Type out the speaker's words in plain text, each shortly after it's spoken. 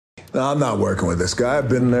No, I'm not working with this guy. I've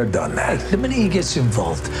been there, done that. The minute he gets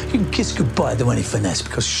involved, you can kiss goodbye to any finesse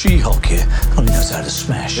because She-Hulk here only knows how to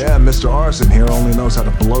smash. Yeah, Mr. Arson here only knows how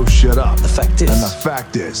to blow shit up. The fact is... And the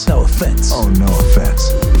fact is... No offense. Oh, no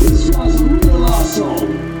offense. This guy's a real asshole.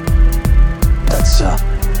 That's,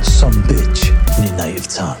 some bitch in your native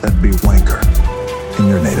tongue. That'd be wanker in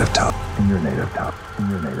your native tongue. In your native tongue. In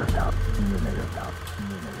your native tongue. In your native tongue. In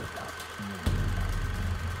your native tongue.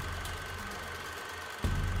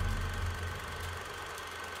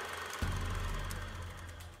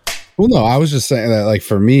 Well, no, I was just saying that, like,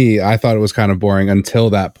 for me, I thought it was kind of boring until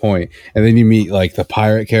that point. And then you meet, like, the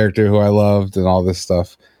pirate character who I loved and all this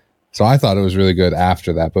stuff. So I thought it was really good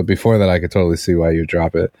after that. But before that, I could totally see why you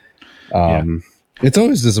drop it. It's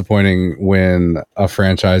always disappointing when a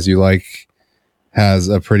franchise you like has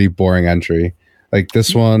a pretty boring entry. Like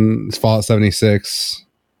this one, Fallout 76,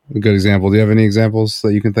 a good example. Do you have any examples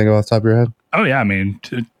that you can think of off the top of your head? Oh, yeah. I mean,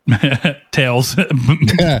 Tales.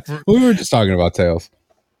 Yeah, we were just talking about Tales.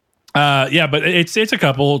 Yeah, but it's a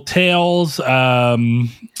couple. Tales, Star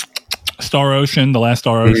Ocean, the last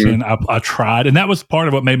Star Ocean, I tried, and that was part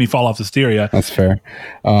of what made me fall off Hysteria. That's fair.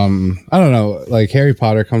 I don't know. Like Harry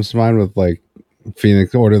Potter comes to mind with like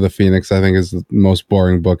Phoenix, Order of the Phoenix, I think is the most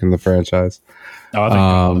boring book in the franchise. Oh, I think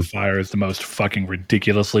Goblet of Fire is the most fucking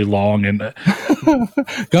ridiculously long and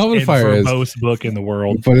Goblet of Fire is most book in the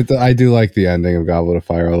world. But I do like the ending of Goblet of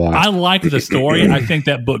Fire a lot. I like the story. I think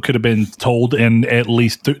that book could have been told in at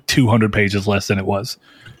least 200 pages less than it was.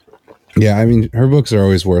 Yeah, I mean, her books are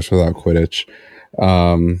always worse without Quidditch.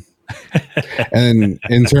 And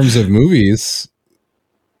in terms of movies,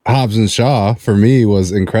 Hobbs and Shaw, for me,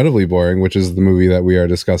 was incredibly boring, which is the movie that we are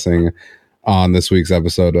discussing on this week's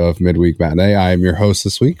episode of Midweek Matinee. I am your host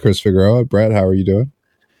this week, Chris Figueroa. Brett, how are you doing?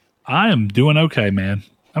 I am doing okay, man.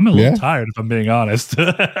 I'm a little tired, if I'm being honest.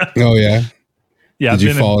 Oh, yeah? Yeah. Did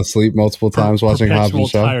you fall asleep multiple times watching Hobbs and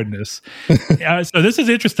Shaw? Tiredness. So this is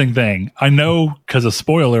an interesting thing. I know because of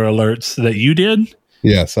spoiler alerts that you did.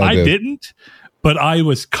 Yes, I did. Didn't, but I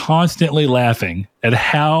was constantly laughing at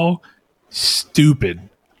how stupid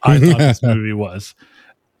I thought this movie was.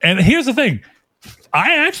 And here's the thing.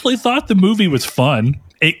 I actually thought the movie was fun.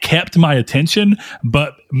 It kept my attention,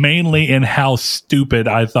 but mainly in how stupid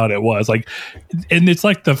I thought it was. Like, and it's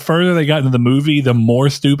like the further they got into the movie, the more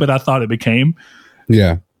stupid I thought it became.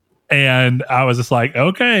 Yeah. And I was just like,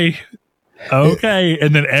 okay.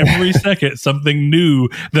 And then every second, something new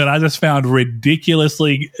that I just found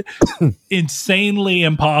ridiculously, insanely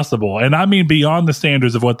impossible. And I mean, beyond the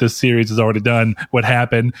standards of what this series has already done, what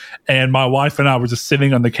happened. And my wife and I were just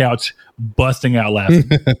sitting on the couch, busting out laughing.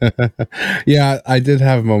 Yeah, I did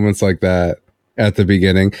have moments like that at the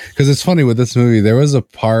beginning. Because it's funny with this movie, there was a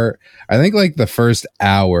part, I think like the first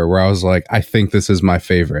hour, where I was like, I think this is my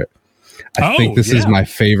favorite. I think this is my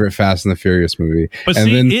favorite Fast and the Furious movie. But and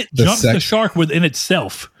see, then it jumps the shark within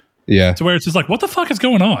itself. Yeah. To where it's just like, what the fuck is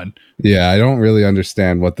going on? Yeah, I don't really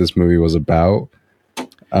understand what this movie was about.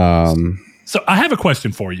 So I have a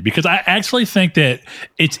question for you, because I actually think that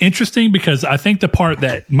it's interesting, because I think the part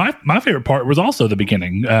that my favorite part was also the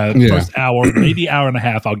beginning, first hour, maybe hour and a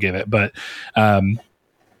half, I'll give it. But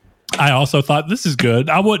I also thought this is good.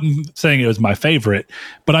 I wasn't saying it was my favorite,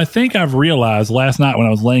 but I think I've realized last night when I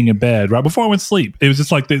was laying in bed, right before I went to sleep, it was just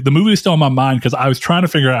like the movie was still in my mind because I was trying to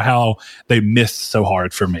figure out how they missed so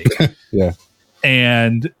hard for me. Yeah.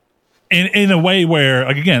 And in a way where,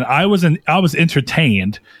 like, again, I was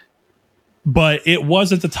entertained, but it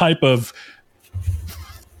wasn't the type of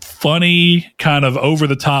funny kind of over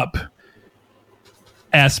the top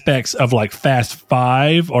aspects of like Fast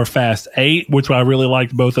 5 or Fast 8, which I really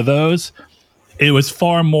liked both of those. It was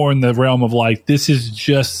far more in the realm of like, this is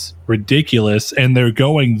just ridiculous, and they're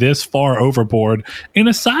going this far overboard in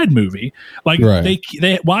a side movie. Like,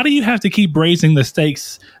 they why do you have to keep raising the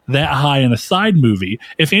stakes that high in a side movie?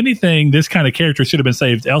 If anything, this kind of character should have been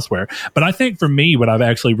saved elsewhere. But I think for me, what I've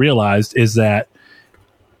actually realized is that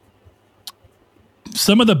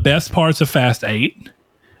some of the best parts of Fast 8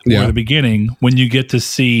 were the beginning, when you get to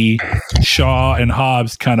see Shaw and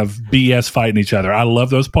Hobbs kind of BS fighting each other. I love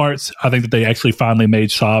those parts. I think that they actually finally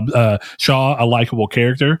made Shaw a likable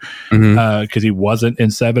character, because he wasn't in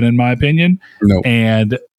 7, in my opinion. No.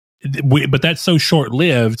 And but that's so short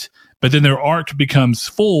lived. But then their arc becomes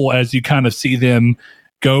full as you kind of see them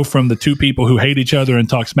go from the two people who hate each other and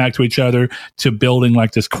talk smack to each other to building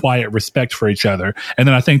like this quiet respect for each other. And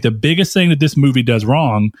then I think the biggest thing that this movie does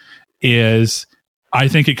wrong is, I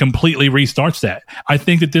think it completely restarts that. I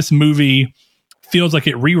think that this movie feels like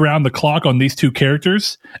it rewound the clock on these two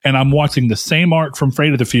characters, and I'm watching the same arc from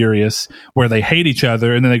Fate of the Furious where they hate each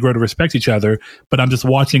other and then they grow to respect each other, but I'm just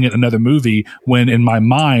watching it in another movie when in my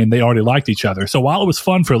mind they already liked each other. So while it was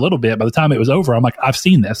fun for a little bit, by the time it was over, I'm like, I've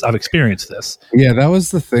seen this, I've experienced this. Yeah, that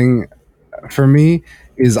was the thing for me.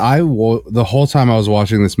 Is the whole time I was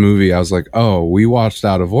watching this movie, I was like, oh, we watched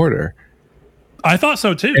Out of Order. I thought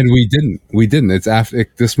so too, and we didn't. It's after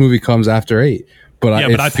this movie comes after 8, but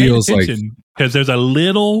yeah, I paid attention because there's a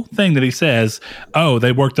little thing that he says. Oh,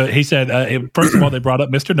 they worked. He said first of all they brought up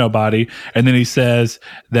Mr. Nobody, and then he says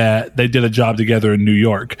that they did a job together in New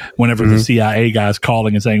York. Whenever the CIA guy's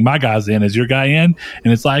calling and saying, "My guy's in, is your guy in?"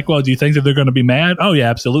 And it's like, well, do you think that they're going to be mad? Oh yeah,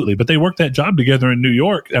 absolutely. But they worked that job together in New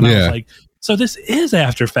York, and I was like, so this is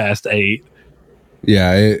after Fast 8.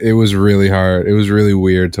 Yeah, it was really hard. It was really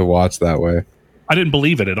weird to watch that way. I didn't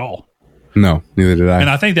believe it at all. No, neither did I. And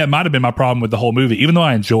I think that might have been my problem with the whole movie. Even though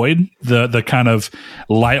I enjoyed the kind of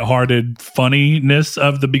lighthearted funniness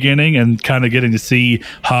of the beginning and kind of getting to see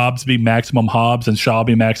Hobbs be Maximum Hobbs and Shaw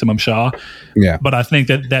be Maximum Shaw. Yeah. But I think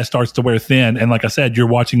that starts to wear thin. And like I said, you're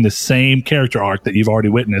watching the same character arc that you've already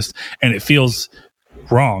witnessed, and it feels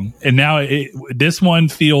wrong. And now this one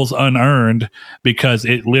feels unearned because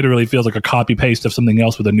it literally feels like a copy paste of something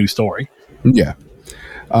else with a new story. Yeah.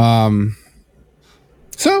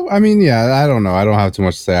 So, I mean, yeah, I don't know. I don't have too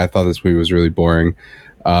much to say. I thought this movie was really boring.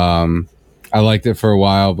 I liked it for a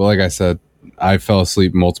while, but like I said, I fell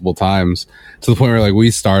asleep multiple times to the point where like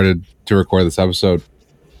we started to record this episode.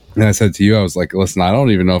 And I said to you, I was like, listen, I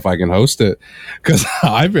don't even know if I can host it because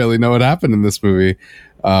I barely know what happened in this movie.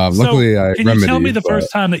 Luckily, I can you tell me the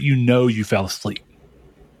first time that you fell asleep?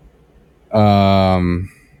 The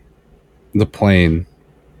plane.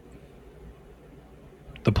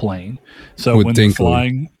 The plane. So with when Dinkley. they're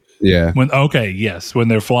flying, yeah. When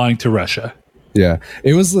they're flying to Russia. Yeah,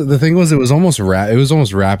 it was the thing was it was almost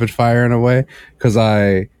rapid fire in a way because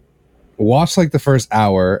I watched like the first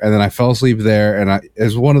hour and then I fell asleep there, and it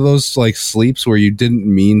was one of those like sleeps where you didn't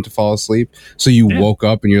mean to fall asleep, so you woke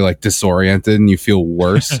up and you're like disoriented and you feel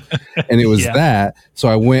worse, and it was that. So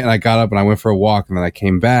I went and I got up and I went for a walk, and then I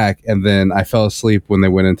came back and then I fell asleep when they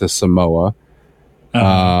went into Samoa.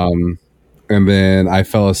 And then I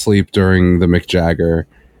fell asleep during the Mick Jagger.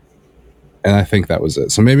 And I think that was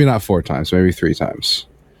it. So maybe not 4 times, maybe 3 times.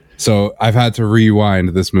 So I've had to rewind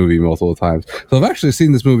this movie multiple times. So I've actually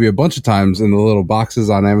seen this movie a bunch of times in the little boxes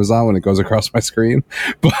on Amazon when it goes across my screen.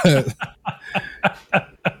 But, but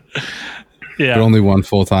only one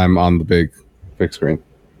full time on the big screen.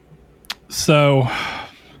 So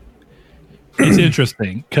it's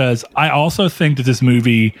interesting because I also think that this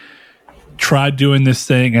movie tried doing this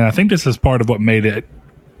thing, and I think this is part of what made it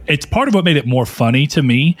more funny to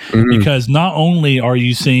me, because not only are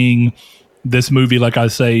you seeing this movie, like I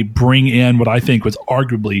say, bring in what I think was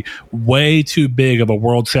arguably way too big of a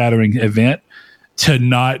world-shattering event to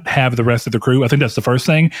not have the rest of the crew. I think that's the first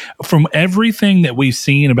thing. From everything that we've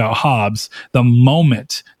seen about Hobbs, the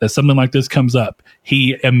moment that something like this comes up,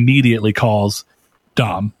 he immediately calls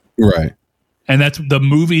Dom. Right. And that's the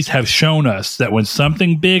movies have shown us that when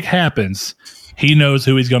something big happens, he knows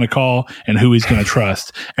who he's going to call and who he's going to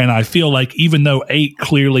trust. And I feel like even though 8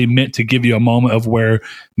 clearly meant to give you a moment of where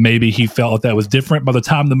maybe he felt like that was different, by the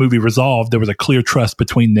time the movie resolved, there was a clear trust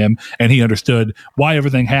between them, and he understood why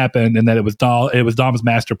everything happened and that it was Dom's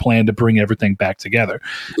master plan to bring everything back together.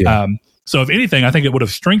 Yeah. So if anything, I think it would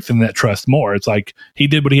have strengthened that trust more. It's like he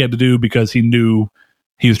did what he had to do because he knew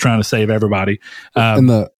he was trying to save everybody. And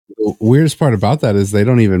the weirdest part about that is they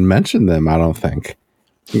don't even mention them, I don't think.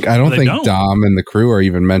 I don't think Dom and the crew are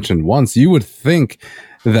even mentioned once. You would think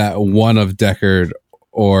that one of Deckard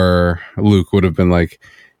or Luke would have been like,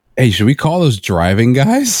 hey, should we call those driving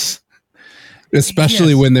guys?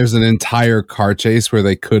 Especially when there's an entire car chase where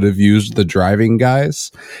they could have used the driving guys.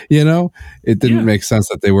 You know, it didn't make sense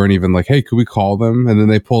that they weren't even like, hey, could we call them? And then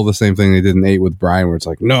they pull the same thing they did in 8 with Brian, where it's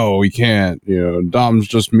like, no, we can't. You know, Dom's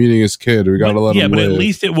just meeting his kid. We got to let him live. But at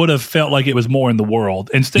least it would have felt like it was more in the world.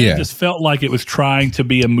 Instead, it just felt like it was trying to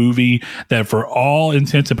be a movie that, for all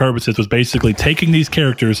intents and purposes, was basically taking these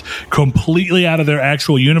characters completely out of their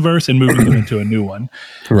actual universe and moving them into a new one.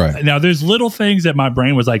 Right. Now, there's little things that my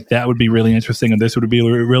brain was like, that would be really interesting, and this would be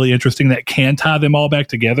really interesting, that can tie them all back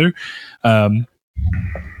together.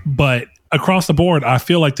 But across the board, I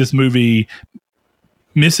feel like this movie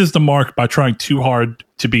misses the mark by trying too hard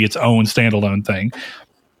to be its own standalone thing.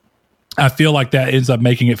 I feel like that ends up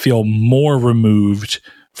making it feel more removed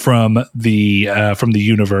from the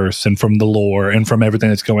universe and from the lore and from everything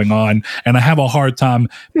that's going on. And I have a hard time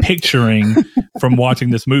picturing from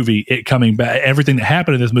watching this movie it coming back, everything that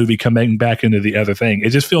happened in this movie coming back into the other thing.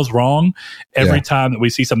 It just feels wrong every time that we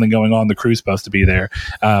see something going on. The crew's supposed to be there.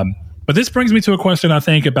 But this brings me to a question I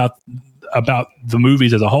think about the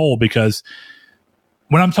movies as a whole, because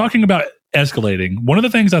when I'm talking about escalating, one of the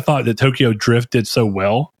things I thought that Tokyo Drift did so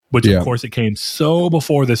well, which of course it came so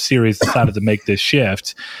before this series decided to make this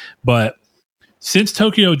shift. But since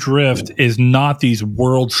Tokyo Drift is not these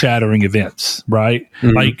world shattering events, right?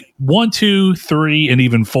 Mm-hmm. Like 1, 2, 3, and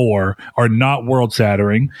even 4 are not world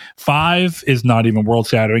shattering. 5 is not even world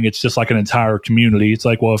shattering. It's just like an entire community. It's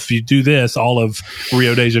like, well, if you do this, all of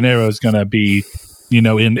Rio de Janeiro is going to be,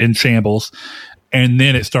 in shambles. And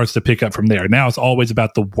then it starts to pick up from there. Now it's always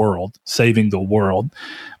about the world, saving the world.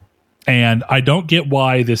 And I don't get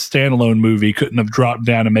why this standalone movie couldn't have dropped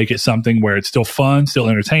down and make it something where it's still fun, still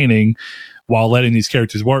entertaining, while letting these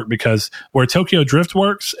characters work. Because where Tokyo Drift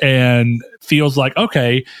works and feels like,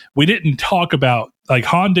 okay, we didn't talk about, like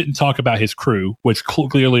Han didn't talk about his crew, which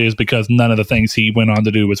clearly is because none of the things he went on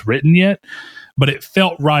to do was written yet. But it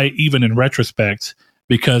felt right, even in retrospect,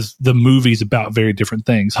 because the movie's about very different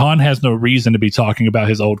things. Han has no reason to be talking about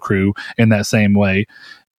his old crew in that same way.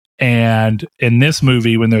 And in this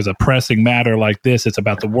movie, when there's a pressing matter like this, it's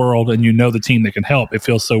about the world and the team that can help. It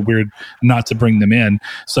feels so weird not to bring them in.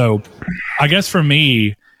 So I guess for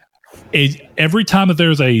me, every time that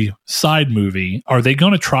there's a side movie, are they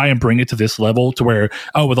going to try and bring it to this level to where,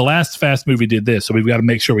 oh, well, the last Fast movie did this, so we've got to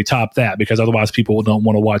make sure we top that because otherwise people don't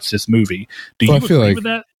want to watch this movie. Do you agree with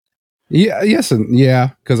that? Yeah, yes, and yeah,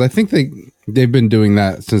 because I think they've been doing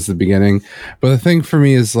that since the beginning. But the thing for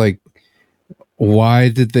me is like, why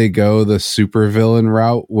did they go the supervillain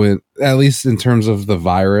route when, at least in terms of the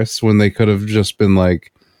virus, when they could have just been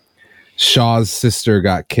like, Shaw's sister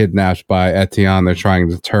got kidnapped by Etienne, they're trying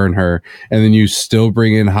to turn her, and then you still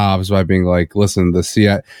bring in Hobbs by being like, listen, the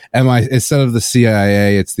CIA, instead of the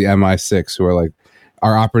CIA, it's the MI6 who are like,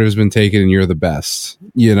 our operative's been taken and you're the best,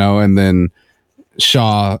 and then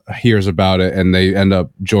Shaw hears about it and they end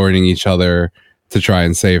up joining each other to try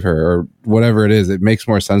and save her or whatever it is. It makes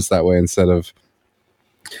more sense that way instead of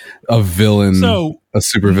a villain, a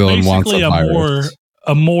supervillain wants a virus.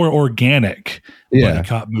 A more organic buddy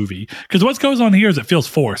cop movie. Because what goes on here is it feels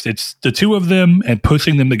forced. It's the two of them and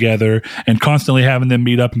pushing them together and constantly having them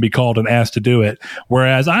meet up and be called and asked to do it.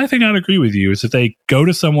 Whereas I think I'd agree with you is if they go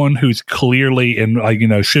to someone who's clearly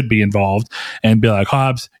should be involved and be like,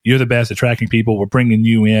 Hobbs, you're the best at tracking people. We're bringing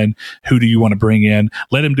you in. Who do you want to bring in?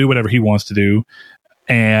 Let him do whatever he wants to do.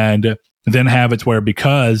 And then have it where,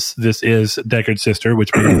 because this is Deckard's sister,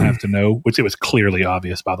 which we don't have to know, which it was clearly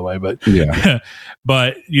obvious, by the way, but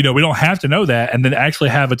but we don't have to know that, and then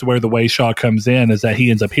actually have it to where the way Shaw comes in is that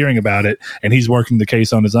he ends up hearing about it, and he's working the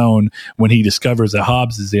case on his own when he discovers that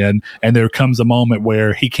Hobbs is in, and there comes a moment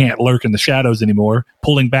where he can't lurk in the shadows anymore,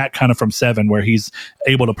 pulling back kind of from 7, where he's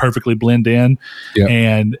able to perfectly blend in,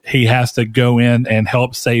 and he has to go in and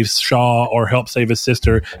help save Shaw or help save his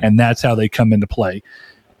sister, and that's how they come into play.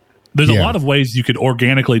 There's a lot of ways you could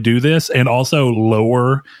organically do this and also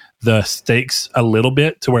lower the stakes a little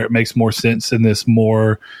bit to where it makes more sense in this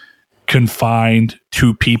more confined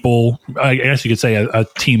 2 people. I guess you could say a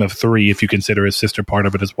team of 3 if you consider his sister part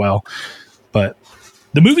of it as well. But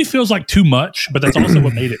the movie feels like too much, but that's also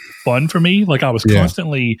what made it fun for me. Like I was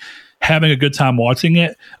constantly having a good time watching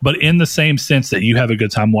it, but in the same sense that you have a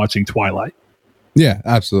good time watching Twilight. Yeah,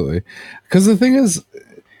 absolutely. Because the thing is,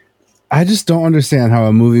 I just don't understand how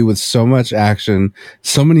a movie with so much action,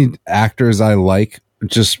 so many actors I like,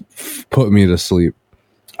 just put me to sleep.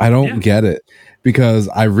 I don't get it, because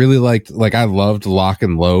I really I loved Locke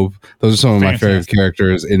and Loeb. Those are some of my favorite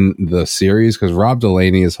characters in the series, because Rob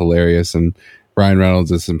Delaney is hilarious and Ryan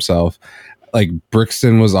Reynolds is himself. Like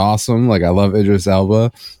Brixton was awesome. Like I love Idris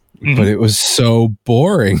Elba, but it was so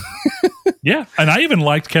boring. Yeah, and I even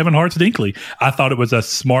liked Kevin Hart's Dinkley. I thought it was a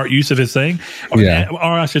smart use of his thing. Or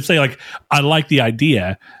I should say, I like the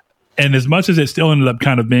idea. And as much as it still ended up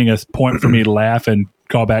kind of being a point for me to laugh and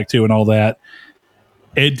call back to and all that,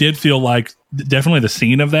 it did feel like definitely the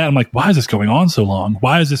scene of that. I'm like, why is this going on so long?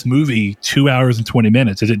 Why is this movie 2 hours and 20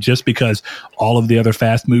 minutes? Is it just because all of the other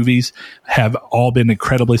Fast movies have all been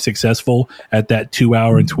incredibly successful at that 2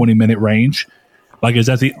 hour and 20 minute range? Like, is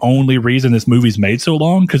that the only reason this movie's made so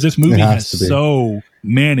long? Because this movie has so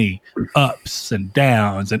many ups and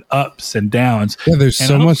downs and ups and downs. Yeah, there's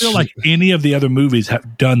so much. I don't feel like any of the other movies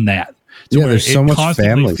have done that. There's so much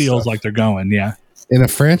family feels stuff. like they're going. Yeah. In a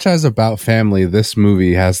franchise about family, this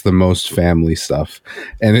movie has the most family stuff,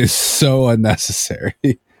 and it's so unnecessary.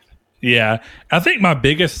 Yeah. I think my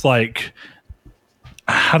biggest, like,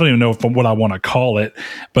 I don't even know what I want to call it,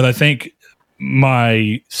 but I think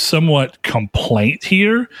my somewhat complaint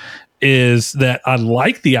here is that I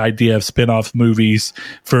like the idea of spin-off movies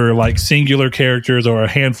for like singular characters or a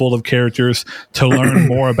handful of characters to learn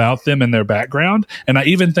more about them and their background. And I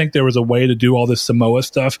even think there was a way to do all this Samoa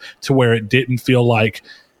stuff to where it didn't feel like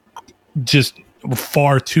just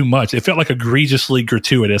far too much. It felt like egregiously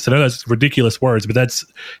gratuitous. I know that's ridiculous words, but that's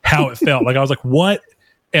how it felt. Like I was like, what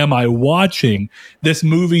am I watching? This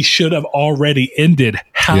movie should have already ended.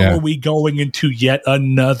 How are we going into yet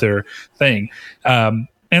another thing?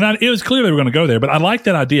 It was clear they were going to go there, but I like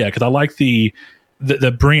that idea because I like the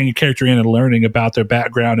bringing a character in and learning about their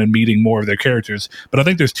background and meeting more of their characters. But I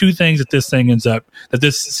think there's two things that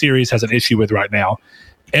this series has an issue with right now.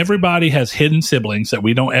 Everybody has hidden siblings that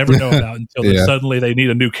we don't ever know about until suddenly they need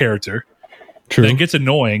a new character. True. That gets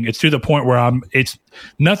annoying. It's to the point where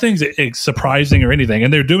nothing's surprising or anything.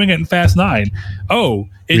 And they're doing it in Fast 9. Oh,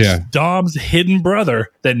 it's Dom's hidden brother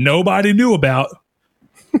that nobody knew about.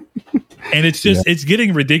 And it's just, it's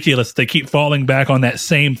getting ridiculous. They keep falling back on that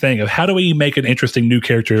same thing of how do we make an interesting new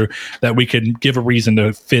character that we can give a reason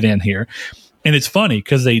to fit in here. And it's funny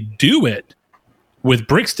because they do it with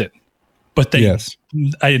Brixton, but they,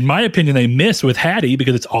 in my opinion, they miss with Hattie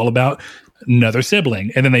because it's all about another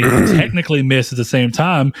sibling. And then they technically miss at the same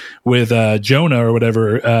time with Jonah or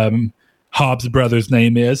whatever Hobbs' brother's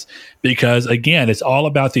name is, because again, it's all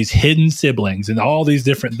about these hidden siblings and all these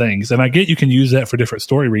different things. And I get you can use that for different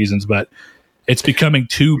story reasons, but it's becoming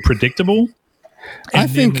too predictable. And I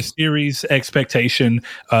think the series expectation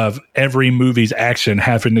of every movie's action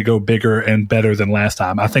having to go bigger and better than last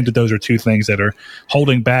time. I think that those are two things that are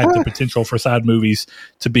holding back the potential for side movies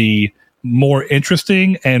to be more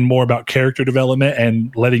interesting and more about character development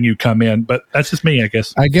and letting you come in. But that's just me, I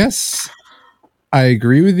guess. I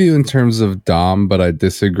agree with you in terms of Dom, but I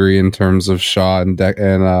disagree in terms of Shaw and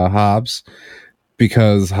Hobbs,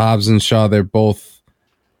 because Hobbs and Shaw, they're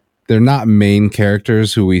not main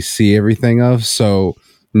characters who we see everything of. So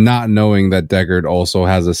not knowing that Deckard also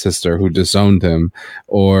has a sister who disowned him,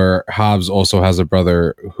 or Hobbs also has a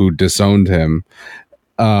brother who disowned him,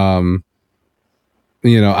 I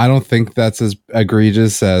don't think that's as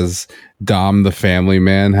egregious as Dom, the family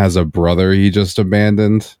man, has a brother he just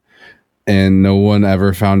abandoned and no one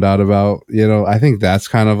ever found out about. I think that's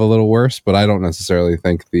kind of a little worse, but I don't necessarily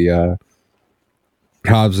think the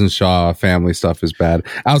Hobbs and Shaw family stuff is bad,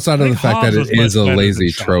 outside of the fact that it is a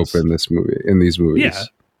lazy trope in these movies.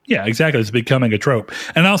 Yeah, exactly. It's becoming a trope.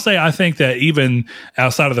 And I'll say, I think that even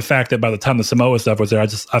outside of the fact that by the time the Samoa stuff was there,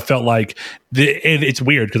 I felt like it's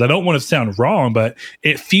weird because I don't want to sound wrong, but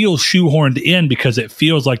it feels shoehorned in because it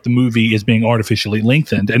feels like the movie is being artificially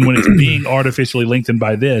lengthened. And when it's being artificially lengthened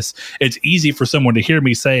by this, it's easy for someone to hear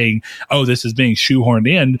me saying, oh, this is being shoehorned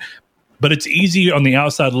in. But it's easy on the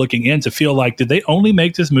outside looking in to feel like, did they only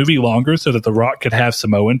make this movie longer so that The Rock could have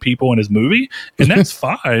Samoan people in his movie? And that's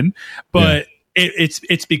fine. But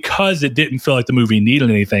it's because it didn't feel like the movie needed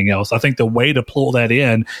anything else. I think the way to pull that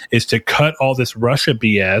in is to cut all this Russia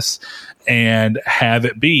BS and have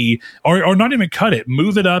it be, or not even cut it,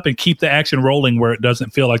 move it up and keep the action rolling where it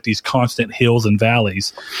doesn't feel like these constant hills and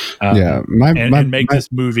valleys. And make this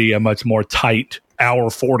movie a much more tight hour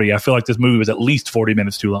 40. I feel like this movie was at least 40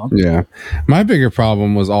 minutes too long. Yeah. My bigger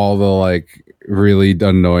problem was all the really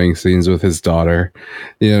annoying scenes with his daughter,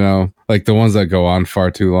 like the ones that go on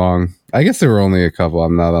far too long. I guess there were only a couple.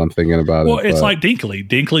 Now that I'm thinking about it. Well, it's like Dinkley.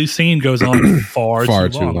 Dinkley's scene goes on far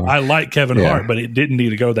too long. I like Kevin Hart, but it didn't need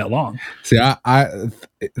to go that long. See,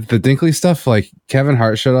 the Dinkley stuff, like Kevin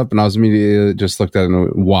Hart showed up and I was immediately just looked at it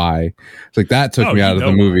and why. It's like that took me out of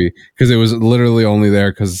the movie because it was literally only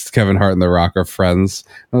there because Kevin Hart and The Rock are friends.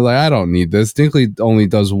 I was like, I don't need this. Dinkley only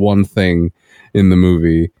does one thing in the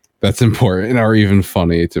movie that's important or even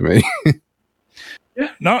funny to me.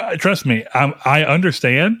 Yeah, no, trust me. I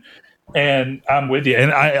understand. And I'm with you.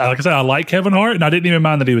 And like I said, I like Kevin Hart, and I didn't even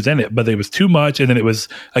mind that he was in it, but it was too much, and then it was,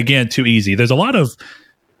 again, too easy. There's a lot of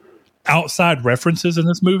outside references in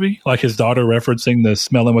this movie, like his daughter referencing the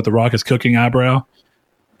smelling what The Rock is cooking eyebrow.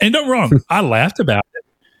 And don't wrong, I laughed about it.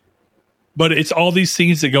 But it's all these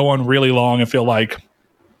scenes that go on really long and feel like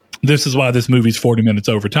this is why this movie's 40 minutes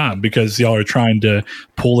over time, because y'all are trying to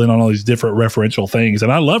pull in on all these different referential things.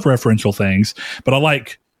 And I love referential things, but I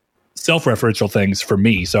like self-referential things for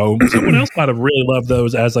me. So someone else might have really loved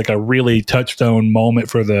those as like a really touchstone moment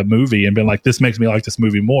for the movie and been like, this makes me like this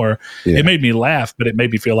movie more. Yeah. It made me laugh, but it made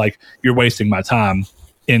me feel like you're wasting my time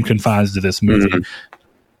in confines to this movie.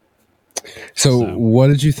 So what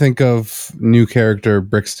did you think of new character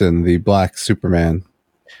Brixton, the Black Superman?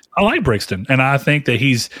 I like Brixton, and I think that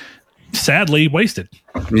he's sadly wasted.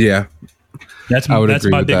 Yeah. That's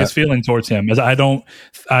my biggest feeling towards him. Is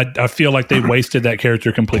I feel like they wasted that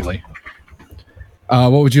character completely.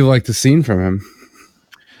 What would you like to see from him?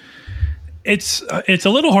 It's a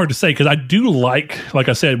little hard to say because I do like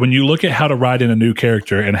I said, when you look at how to write in a new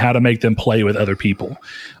character and how to make them play with other people,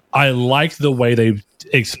 I like the way they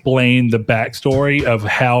explain the backstory of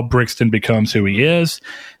how Brixton becomes who he is,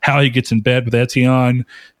 how he gets in bed with Etienne,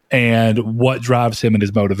 and what drives him and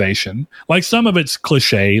his motivation. Like some of it's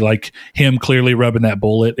cliche, like him clearly rubbing that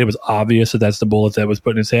bullet. It was obvious that that's the bullet that was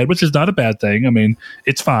put in his head, which is not a bad thing. I mean,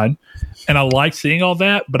 it's fine. And I like seeing all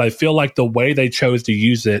that, but I feel like the way they chose to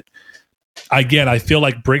use it, again, I feel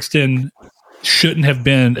like Brixton shouldn't have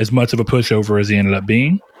been as much of a pushover as he ended up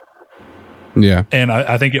being. Yeah. And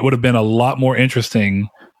I think it would have been a lot more interesting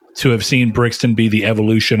to have seen Brixton be the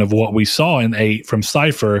evolution of what we saw in 8 from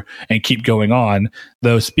Cypher and keep going on.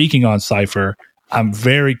 Though, speaking on Cypher, I'm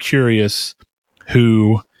very curious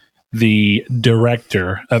who the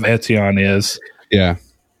director of Etienne is. Yeah.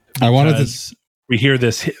 We hear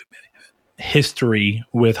this history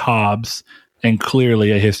with Hobbs and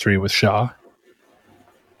clearly a history with Shaw.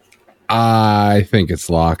 I think it's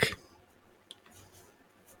Locke.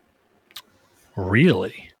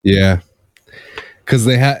 Really? Yeah. Because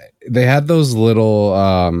they had those little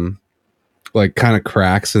like kind of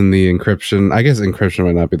cracks in the encryption. I guess encryption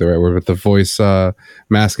might not be the right word, but the voice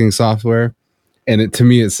masking software. And to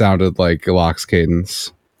me, it sounded like Locke's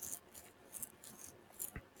cadence.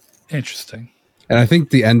 Interesting. And I think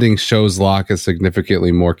the ending shows Locke as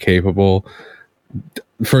significantly more capable.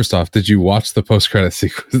 First off, did you watch the post-credit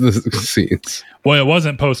scenes? Well, it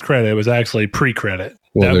wasn't post-credit. It was actually pre-credit.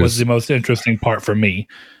 Well, that was the most interesting part for me.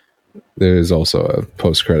 There's also a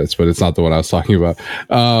post-credits, but it's not the one I was talking about.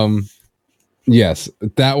 Yes,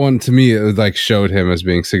 that one, to me, it like showed him as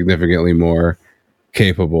being significantly more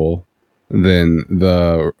capable than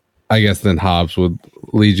than Hobbs would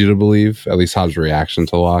lead you to believe. At least Hobbs' reaction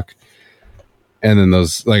to Locke. And then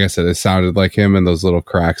those, like I said, it sounded like him and those little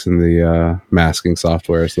cracks in the masking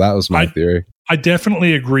software. So that was my theory. I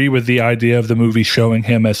definitely agree with the idea of the movie showing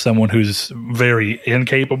him as someone who's very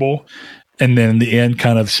incapable. And then in the end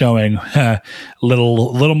kind of showing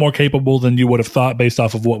little more capable than you would have thought based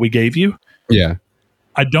off of what we gave you. Yeah.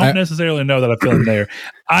 I don't necessarily know that I feel it there.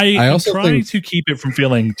 I'm trying to keep it from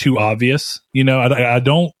feeling too obvious. You know, I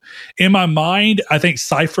don't, in my mind, I think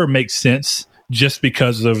Cypher makes sense just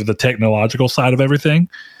because of the technological side of everything.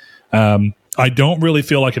 I don't really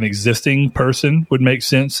feel like an existing person would make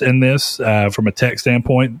sense in this from a tech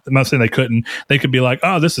standpoint. I'm not saying they couldn't. They could be like,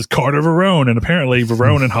 oh, this is Carter Verone. And apparently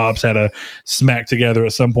Verone and Hobbs had a smack together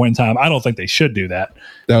at some point in time. I don't think they should do that.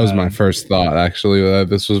 That was my first thought, actually.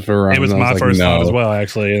 This was Verone. It was my first thought as well,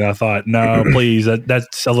 actually. And I thought, no, please,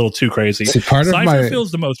 that's a little too crazy. See, Cypher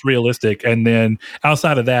feels the most realistic. And then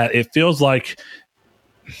outside of that, it feels like,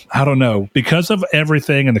 I don't know, because of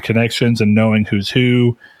everything and the connections and knowing who's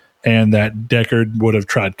who, and that Deckard would have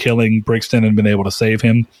tried killing Brixton and been able to save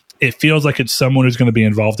him. It feels like it's someone who's going to be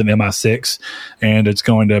involved in MI6, and it's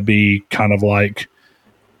going to be kind of like,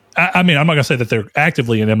 I mean, I'm not going to say that they're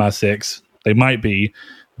actively in MI6. They might be,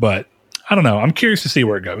 but I don't know. I'm curious to see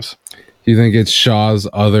where it goes. You think it's Shaw's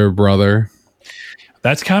other brother?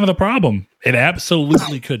 That's kind of the problem. It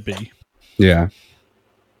absolutely could be. Yeah.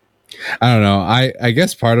 I don't know. I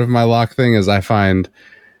guess part of my Locke thing is I find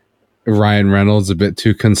Ryan Reynolds a bit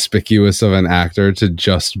too conspicuous of an actor to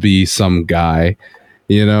just be some guy,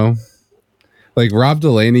 you know? Like Rob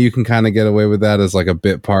Delaney, you can kind of get away with that as like a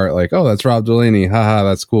bit part, like, oh, that's Rob Delaney, haha,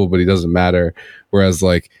 that's cool, but he doesn't matter. Whereas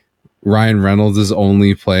like Ryan Reynolds is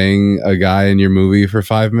only playing a guy in your movie for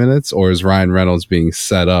 5 minutes, or is Ryan Reynolds being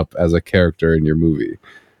set up as a character in your movie,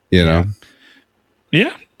 you know?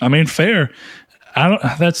 Yeah, I mean, fair. I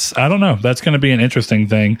don't know. That's going to be an interesting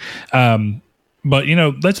thing. But, you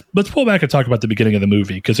know, let's pull back and talk about the beginning of the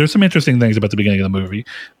movie, because there's some interesting things about the beginning of the movie.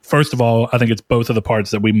 First of all, I think it's both of the parts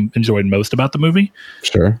that we enjoyed most about the movie.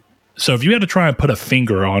 Sure. So if you had to try and put a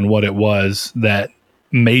finger on what it was that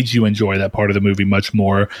made you enjoy that part of the movie much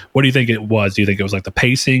more, what do you think it was? Do you think it was like the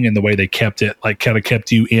pacing and the way they kept it, like kind of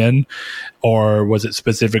kept you in? Or was it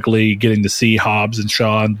specifically getting to see Hobbs and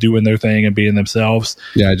Shaw doing their thing and being themselves?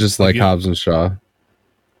 Yeah, I just like Hobbs and Shaw.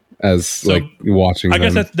 As like watching, I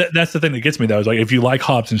guess that's the thing that gets me though. Is like if you like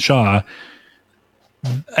Hobbs and Shaw,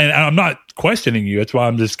 and I'm not questioning you. That's why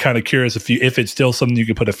I'm just kind of curious if it's still something you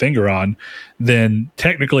can put a finger on. Then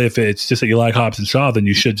technically, if it's just that you like Hobbs and Shaw, then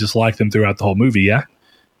you should just like them throughout the whole movie. Yeah.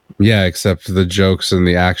 Yeah, except the jokes and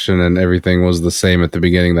the action and everything was the same at the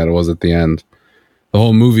beginning that it was at the end. The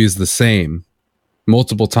whole movie is the same,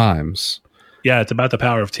 multiple times. Yeah, it's about the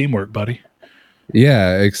power of teamwork, buddy.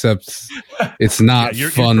 Yeah, except it's not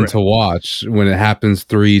fun to watch when it happens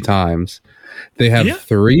 3 times. They have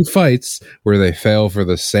 3 fights where they fail for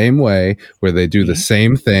the same way, where they do the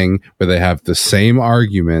same thing, where they have the same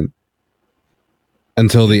argument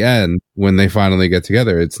until the end when they finally get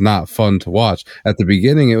together. It's not fun to watch. At the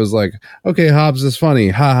beginning, it was like, okay, Hobbs is funny.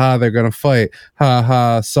 Ha ha, they're going to fight. Ha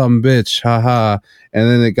ha, some bitch. Ha ha. And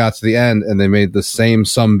then it got to the end and they made the same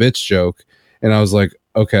some bitch joke. And I was like,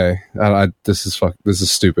 okay, this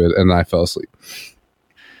is stupid, and I fell asleep.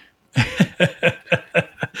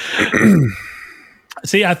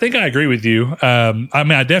 See, I think I agree with you.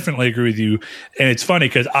 I definitely agree with you, and it's funny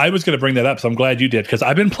because I was going to bring that up, so I'm glad you did, because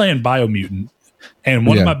I've been playing Biomutant, and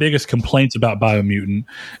one of my biggest complaints about Biomutant,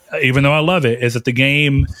 even though I love it, is that the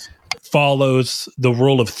game follows the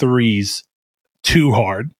rule of threes too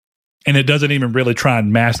hard. And it doesn't even really try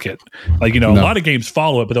and mask it. Like, a lot of games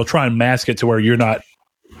follow it, but they'll try and mask it to where you're not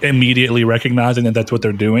immediately recognizing that that's what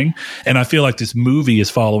they're doing. And I feel like this movie is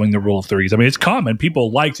following the rule of threes. I mean, it's common. People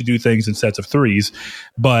like to do things in sets of threes,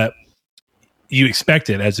 but you expect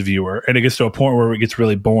it as a viewer. And it gets to a point where it gets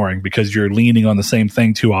really boring because you're leaning on the same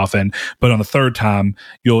thing too often. But on the third time,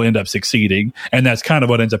 you'll end up succeeding. And that's kind of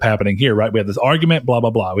what ends up happening here, right? We have this argument, blah, blah,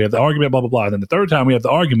 blah. We have the argument, blah, blah, blah. And then the third time we have the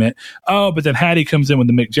argument. Oh, but then Hattie comes in with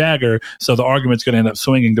the Mick Jagger. So the argument's going to end up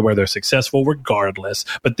swinging to where they're successful regardless.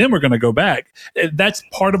 But then we're going to go back. That's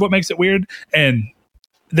part of what makes it weird. And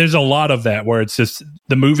there's a lot of that where it's just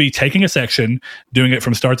the movie taking a section, doing it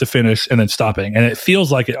from start to finish, and then stopping. And it feels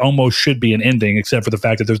like it almost should be an ending, except for the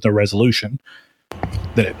fact that there's no resolution.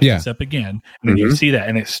 Then it picks up again. And then you see that.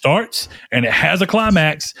 And it starts, and it has a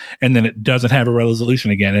climax, and then it doesn't have a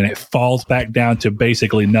resolution again. And it falls back down to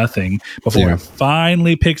basically nothing before it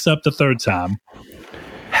finally picks up the third time.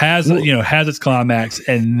 Has its climax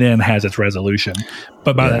and then has its resolution.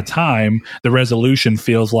 But by that time, the resolution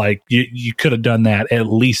feels like you could have done that at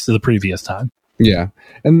least the previous time. Yeah.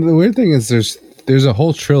 And the weird thing is there's a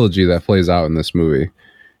whole trilogy that plays out in this movie.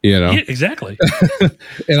 Yeah, exactly.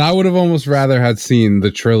 And I would have almost rather had seen the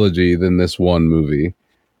trilogy than this one movie.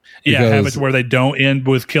 Have it where they don't end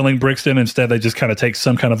with killing Brixton. Instead, they just kind of take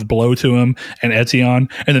some kind of blow to him and Etienne.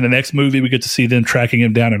 And then the next movie, we get to see them tracking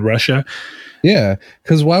him down in Russia. Yeah,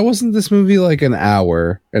 because why wasn't this movie like an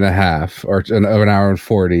hour and a half or an hour and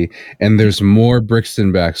 40? And there's more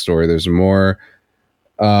Brixton backstory. There's more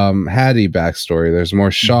Hattie backstory. There's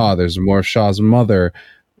more Shaw. There's more Shaw's mother.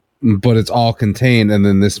 But it's all contained. And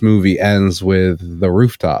then this movie ends with the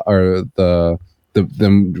rooftop or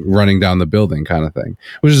them running down the building kind of thing,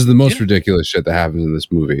 which is the most ridiculous shit that happens in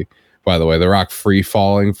this movie. By the way, The Rock free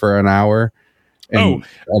falling for an hour and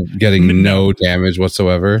getting no damage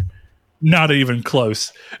whatsoever. Not even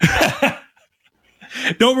close.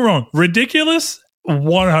 Don't be wrong. Ridiculous,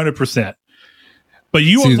 100%. But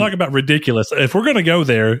you want to talk about ridiculous. If we're going to go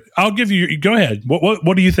there, I'll give you. Go ahead.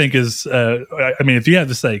 What do you think is? If you have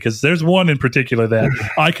to say, because there's one in particular that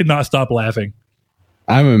I could not stop laughing.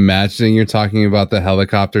 I'm imagining you're talking about the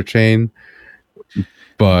helicopter chain,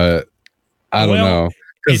 but I don't know.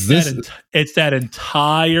 It's that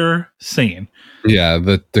entire scene. Yeah,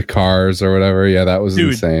 the cars or whatever. Yeah, that was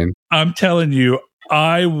insane. I'm telling you,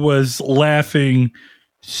 I was laughing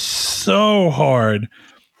so hard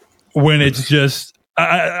when it's just.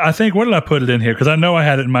 I think, what did I put it in here? Because I know I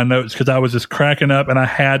had it in my notes because I was just cracking up and I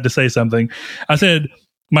had to say something. I said,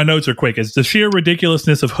 my notes are quick. It's the sheer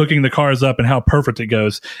ridiculousness of hooking the cars up and how perfect it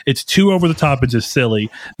goes. It's too over the top and just silly.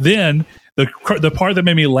 Then the part that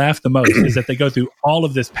made me laugh the most is that they go through all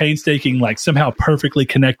of this painstaking, like somehow perfectly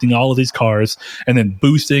connecting all of these cars and then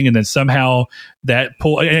boosting and then somehow that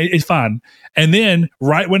pull. It's fine. And then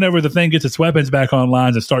right whenever the thing gets its weapons back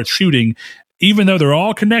online and starts shooting, even though they're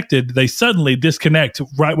all connected, they suddenly disconnect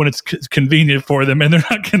right when it's convenient for them and they're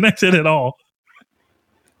not connected at all.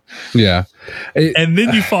 Yeah. And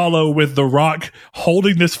then you follow with The Rock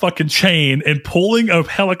holding this fucking chain and pulling a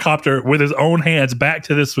helicopter with his own hands back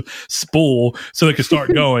to this spool so they can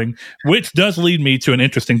start going, which does lead me to an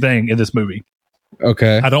interesting thing in this movie.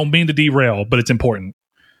 Okay. I don't mean to derail, but it's important.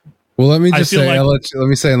 Well, let me just say, let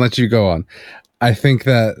me let you go on. I think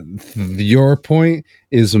that your point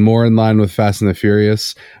is more in line with Fast and the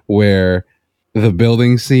Furious, where the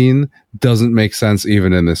building scene doesn't make sense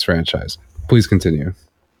even in this franchise. Please continue.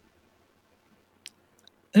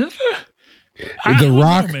 The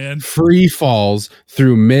Rock free falls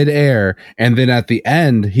through midair, and then at the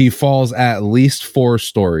end, he falls at least 4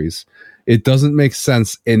 stories. It doesn't make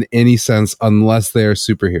sense in any sense unless they are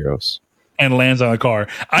superheroes. and lands on a car.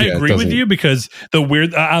 I agree with you, because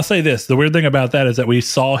I'll say this, the weird thing about that is that we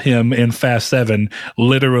saw him in Fast 7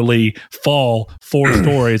 literally fall 4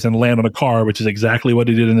 stories and land on a car, which is exactly what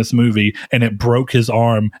he did in this movie, and it broke his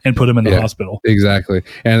arm and put him in the hospital. Exactly.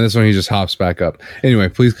 And this one he just hops back up. Anyway,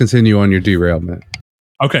 please continue on your derailment.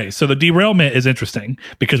 Okay, so the derailment is interesting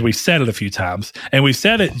because we said it a few times, and we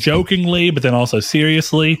said it jokingly, but then also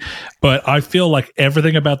seriously. But I feel like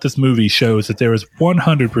everything about this movie shows that there is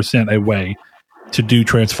 100% a way to do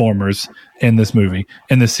Transformers in this movie,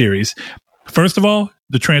 in this series. First of all,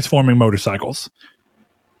 the transforming motorcycles.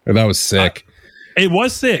 That was sick. It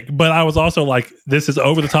was sick, but I was also like, this is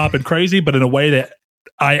over the top and crazy, but in a way that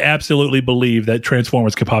I absolutely believe that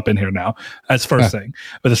Transformers could pop in here now. That's first thing.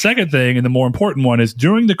 But the second thing, and the more important one, is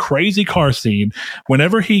during the crazy car scene,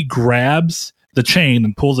 whenever he grabs the chain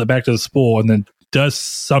and pulls it back to the spool and then does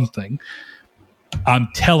something, I'm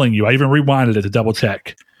telling you, I even rewinded it to double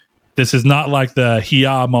check. This is not like the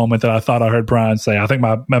Hia moment that I thought I heard Brian say. I think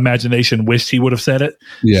my imagination wished he would have said it.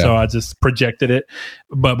 Yeah. So I just projected it.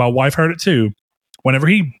 But my wife heard it too. Whenever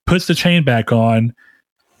he puts the chain back on,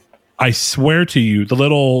 I swear to you, the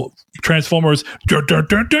little Transformers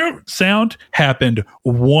sound happened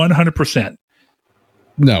 100%.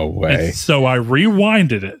 No way. And so I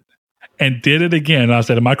rewinded it and did it again. And I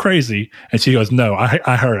said, am I crazy? And she goes, no,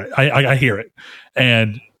 I heard it. I hear it.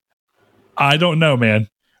 And I don't know, man.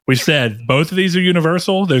 We said both of these are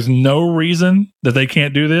Universal. There's no reason that they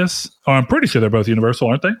can't do this. Oh, I'm pretty sure they're both Universal,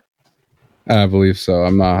 aren't they? I believe so.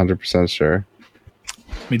 I'm not 100% sure.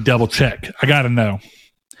 Let me double check. I got to know.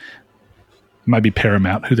 Might be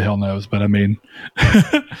Paramount. Who the hell knows? But I mean,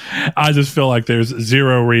 I just feel like there's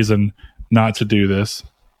zero reason not to do this.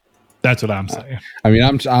 That's what I'm saying. I mean,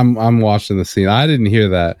 I'm watching the scene. I didn't hear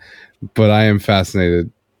that, but I am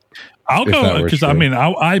fascinated. I'll go because I mean,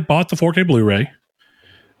 I bought the 4K Blu-ray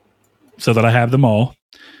so that I have them all.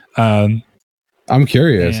 I'm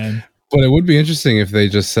curious, but it would be interesting if they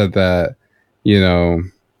just said that, you know,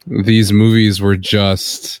 these movies were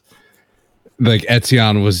just like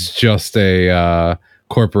Etienne was just a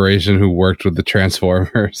corporation who worked with the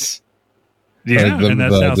Transformers. Yeah, and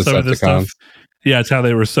that's how some of this stuff. Yeah, it's how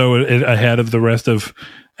they were so ahead of the rest of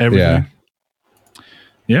everything.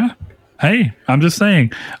 Yeah. Hey, I'm just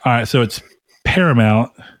saying. All right, so it's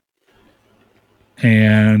Paramount,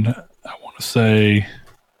 and I want to say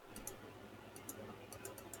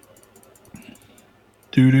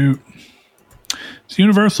it's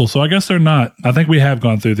Universal, so I guess they're not. I think we have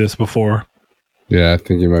gone through this before. Yeah, I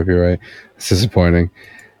think you might be right. It's disappointing.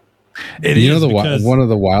 One of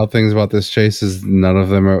the wild things about this chase is none of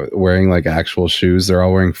them are wearing like actual shoes. They're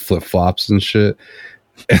all wearing flip flops and shit,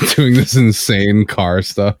 and doing this insane car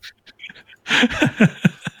stuff.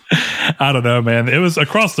 I don't know, man. It was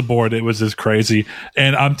across the board. It was just crazy.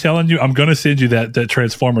 And I'm telling you, I'm going to send you that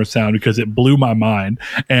Transformers sound because it blew my mind.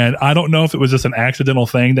 And I don't know if it was just an accidental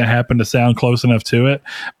thing that happened to sound close enough to it,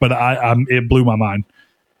 but it blew my mind.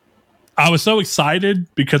 I was so excited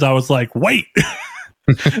because I was like, wait,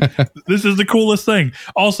 this is the coolest thing.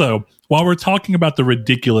 Also, while we're talking about the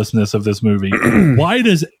ridiculousness of this movie, why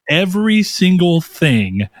does every single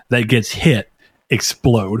thing that gets hit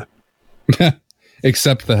explode?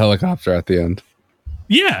 Except the helicopter at the end.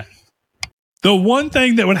 Yeah. The one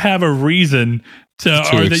thing that would have a reason or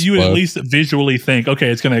explode. That you at least visually think,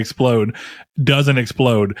 okay, it's going to explode, doesn't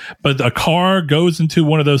explode. But a car goes into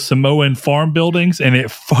one of those Samoan farm buildings and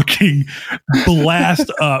it fucking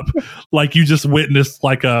blasts up like you just witnessed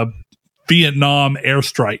like a Vietnam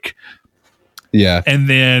airstrike. Yeah. And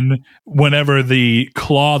then whenever the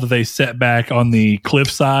claw that they set back on the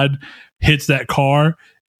cliffside hits that car,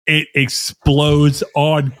 it explodes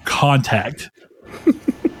on contact.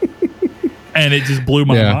 And it just blew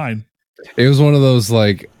my mind. It was one of those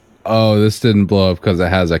like, oh, this didn't blow up because it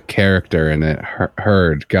has a character in it.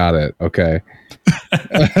 Heard. Got it. Okay.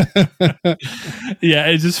 Yeah,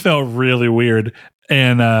 it just felt really weird.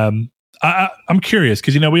 And I'm curious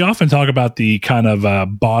because, you know, we often talk about the kind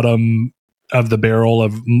of bottom of the barrel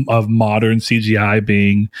of modern CGI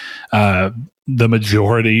being the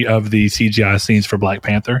majority of the CGI scenes for Black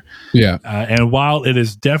Panther. Yeah. And while it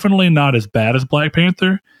is definitely not as bad as Black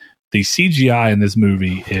Panther, the CGI in this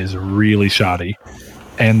movie is really shoddy.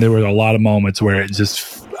 And there were a lot of moments where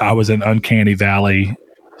I was in Uncanny Valley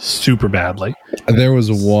super badly. There was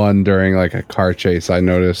one during like a car chase I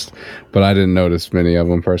noticed, but I didn't notice many of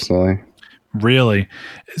them personally. Really?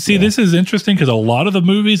 See, This is interesting because a lot of the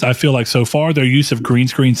movies, I feel like so far, their use of green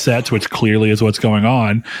screen sets, which clearly is what's going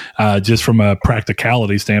on, just from a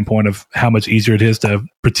practicality standpoint of how much easier it is to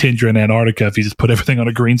pretend you're in Antarctica if you just put everything on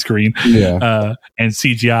a green screen and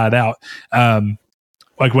CGI it out.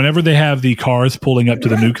 like whenever they have the cars pulling up to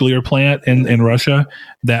the nuclear plant in Russia,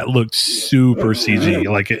 that looked super CG.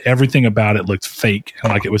 Like everything about it looked fake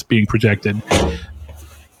and like it was being projected.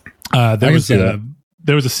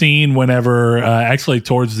 There was a scene whenever, actually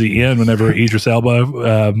towards the end, whenever Idris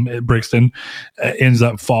Elba, Brixton, ends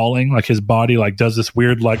up falling, like his body like does this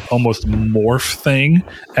weird like almost morph thing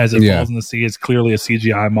as it falls in the sea. It's clearly a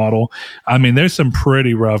CGI model. I mean, there's some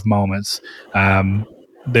pretty rough moments.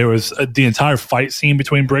 There was the entire fight scene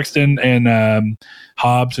between Brixton and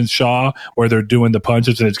Hobbs and Shaw where they're doing the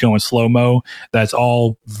punches and it's going slow-mo. That's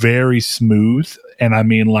all very smooth. And I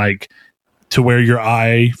mean, like, to where your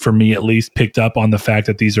eye, for me at least, picked up on the fact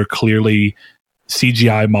that these are clearly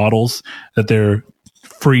CGI models that they're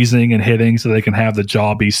freezing and hitting so they can have the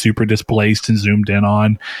jaw be super displaced and zoomed in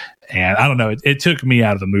on. And I don't know, it took me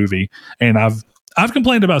out of the movie. And I've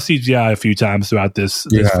complained about CGI a few times throughout this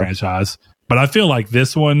franchise, but I feel like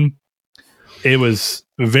this one, it was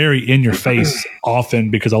very in your face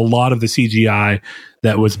often because a lot of the CGI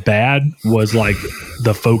that was bad was like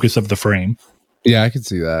the focus of the frame. Yeah, I can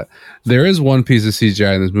see that. There is one piece of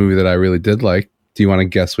CGI in this movie that I really did like. Do you want to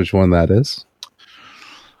guess which one that is?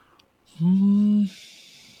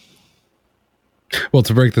 Well,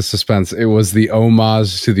 to break the suspense, it was the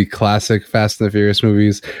homage to the classic Fast and the Furious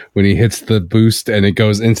movies when he hits the boost and it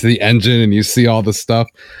goes into the engine and you see all the stuff.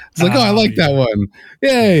 It's like, I like that one.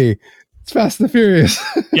 Yay! It's Fast and the Furious.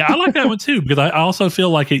 Yeah, I like that one too because I also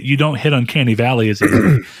feel like you don't hit Uncanny Valley as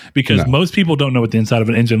easily because most people don't know what the inside of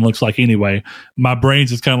an engine looks like anyway. My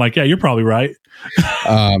brain's just kind of like, yeah, you're probably right.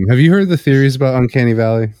 Have you heard the theories about Uncanny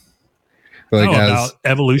Valley? Like about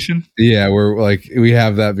evolution? Yeah, we're like we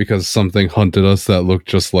have that because something hunted us that looked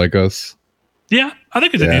just like us. Yeah, I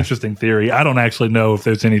think it's an interesting theory. I don't actually know if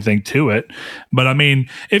there's anything to it, but I mean,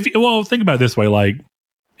 think about it this way: like,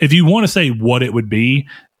 if you want to say what it would be.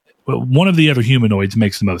 One of the other humanoids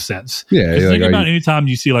makes the most sense. Yeah, think about anytime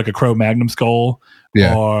you see like a Cro-Magnon skull,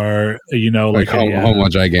 or like Homo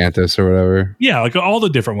gigantus or whatever. Yeah, like all the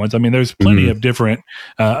different ones. I mean, there's plenty of different,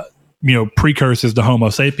 precursors to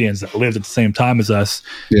Homo sapiens that lived at the same time as us.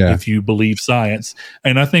 Yeah. If you believe science,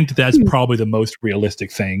 and I think that's probably the most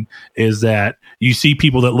realistic thing is that you see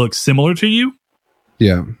people that look similar to you.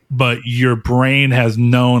 Yeah, but your brain has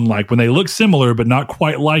known like when they look similar but not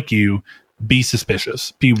quite like you. Be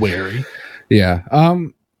suspicious. Be wary. Yeah.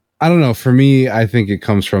 I don't know. For me, I think it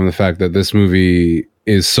comes from the fact that this movie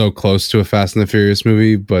is so close to a Fast and the Furious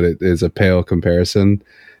movie, but it is a pale comparison.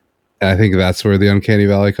 And I think that's where the Uncanny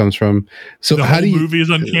Valley comes from. So the whole movie is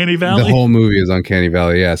Uncanny Valley? The whole movie is Uncanny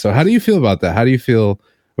Valley, yeah. So how do you feel about that? How do you feel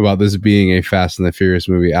about this being a Fast and the Furious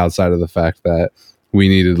movie outside of the fact that we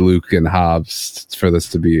needed Luke and Hobbs for this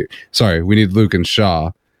to be... Sorry, we need Luke and Shaw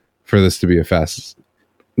for this to be a Fast...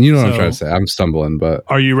 You know what I'm trying to say. I'm stumbling, but...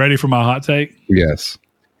 Are you ready for my hot take? Yes.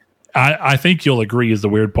 I think you'll agree is the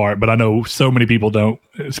weird part, but I know so many people don't,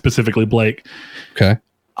 specifically Blake. Okay.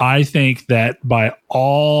 I think that by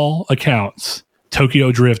all accounts,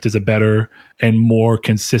 Tokyo Drift is a better and more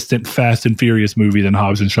consistent Fast and Furious movie than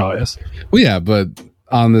Hobbs and Shaw is. Well, yeah, but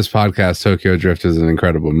on this podcast, Tokyo Drift is an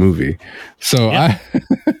incredible movie. So I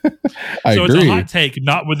agree. It's a hot take,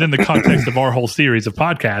 not within the context of our whole series of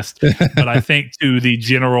podcasts, but I think to the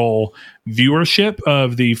general viewership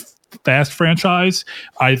of the Fast franchise,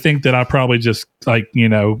 I think that I probably just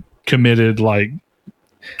committed like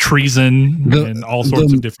treason and all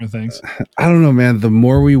sorts of different things. I don't know, man. The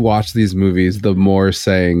more we watch these movies, the more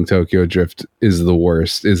saying Tokyo Drift is the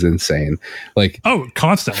worst is insane. Like,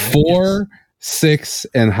 constantly. 4, 6,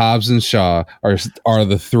 and Hobbs and Shaw are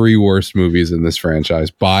the 3 worst movies in this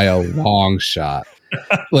franchise by a long shot.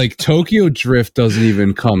 Like Tokyo Drift doesn't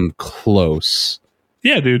even come close.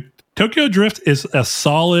 Yeah, dude. Tokyo Drift is a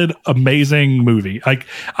solid, amazing movie. Like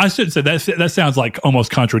I shouldn't say that. That sounds like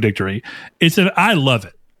almost contradictory. I love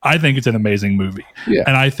it. I think it's an amazing movie,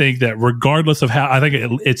 and I think that regardless of how, I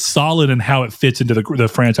think it's solid in how it fits into the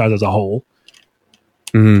franchise as a whole.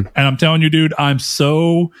 Mm-hmm. And I'm telling you, dude, I'm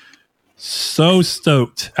so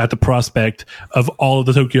stoked at the prospect of all of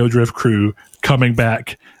the Tokyo Drift crew coming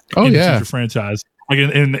back in the future franchise. Like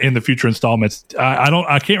in the future installments.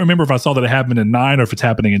 I can't remember if I saw that it happened in 9 or if it's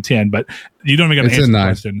happening in 10, but you don't even got to answer the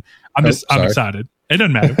question. I'm excited. It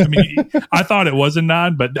doesn't matter. I mean, I thought it was in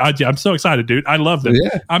 9, but I'm so excited, dude. I loved it.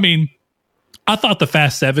 Yeah. I mean, I thought the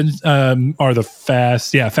Fast 7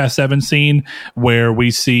 Fast 7 scene where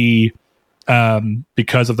we see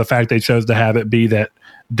because of the fact they chose to have it be that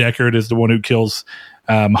Deckard is the one who kills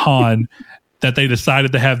Han, that they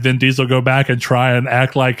decided to have Vin Diesel go back and try and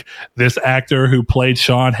act like this actor who played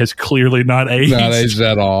Sean has clearly not aged. Not aged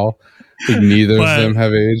at all. Neither of them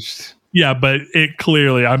have aged. Yeah, but it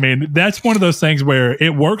clearly, I mean, that's one of those things where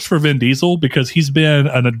it works for Vin Diesel because he's been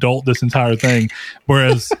an adult this entire thing.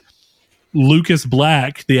 Whereas Lucas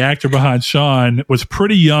Black, the actor behind Sean, was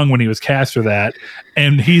pretty young when he was cast for that.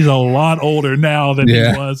 And he's a lot older now than he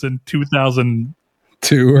was in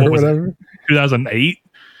 2002 or whatever. 2008.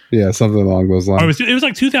 Yeah, something along those lines. Or it was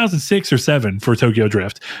like 2006 or 7 for Tokyo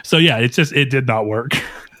Drift. So yeah, it did not work.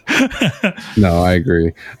 No, I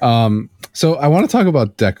agree. So I want to talk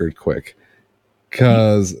about Deckard quick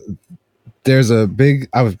because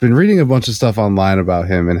I've been reading a bunch of stuff online about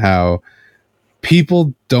him and how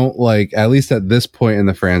people don't like, at least at this point in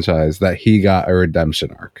the franchise, that he got a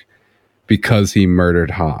redemption arc because he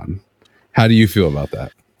murdered Han. How do you feel about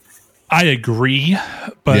that? I agree,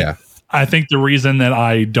 but I think the reason that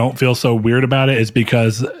I don't feel so weird about it is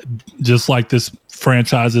because just like this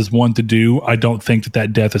franchise is one to do, I don't think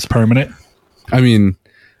that death is permanent. I mean,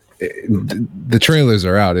 the trailers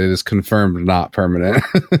are out. It is confirmed not permanent.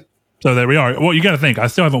 So there we are. Well, you got to think. I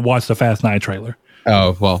still haven't watched the Fast 9 trailer.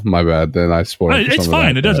 Oh, well, my bad. Then I spoiled it. It's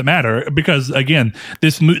fine. It doesn't matter because, again,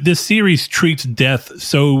 this series treats death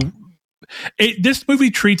so... this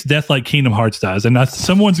movie treats death like Kingdom Hearts does, and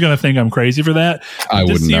someone's going to think I'm crazy for that.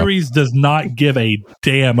 This series does not give a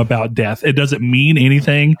damn about death. It doesn't mean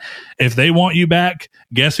anything. If they want you back,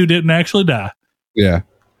 guess who didn't actually die? Yeah.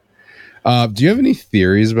 Do you have any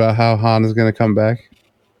theories about how Han is going to come back?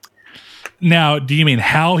 Now, do you mean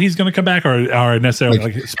how he's going to come back, or necessarily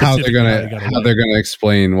like how they're going to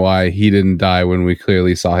explain why he didn't die when we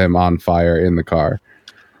clearly saw him on fire in the car?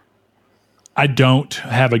 I don't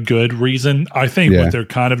have a good reason. I think what they're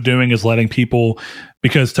kind of doing is letting people,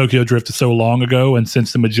 because Tokyo Drift is so long ago, and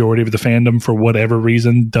since the majority of the fandom, for whatever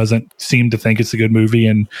reason, doesn't seem to think it's a good movie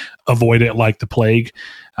and avoid it like the plague.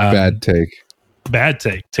 Bad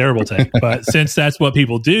take, terrible take. But since that's what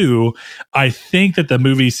people do, I think that the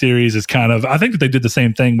movie series is kind of, I think that they did the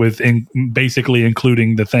same thing with basically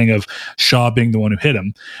including the thing of Shaw being the one who hit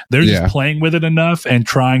him. They're just playing with it enough and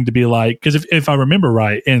trying to be like, because if I remember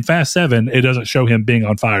right, in Fast 7, it doesn't show him being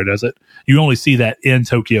on fire, does it? You only see that in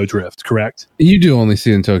Tokyo Drift, correct? You do only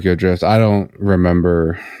see in Tokyo Drift. I don't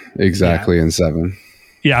remember exactly in 7.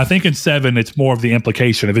 Yeah, I think in 7, it's more of the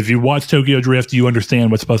implication of if you watch Tokyo Drift, you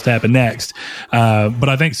understand what's supposed to happen next. But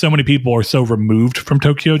I think so many people are so removed from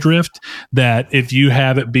Tokyo Drift that if you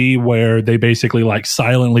have it be where they basically like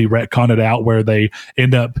silently retcon it out, where they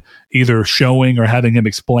end up either showing or having him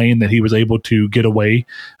explain that he was able to get away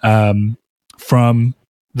from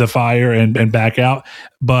the fire and back out.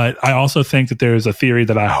 But I also think that there's a theory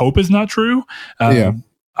that I hope is not true.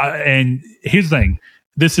 And here's the thing.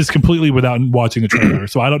 This is completely without watching the trailer.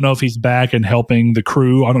 So I don't know if he's back and helping the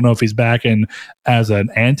crew. I don't know if he's back in as an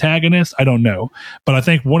antagonist. I don't know. But I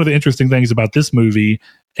think one of the interesting things about this movie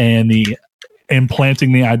and the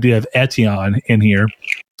implanting the idea of Etienne in here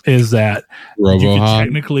is that you could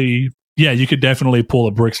technically, you could definitely pull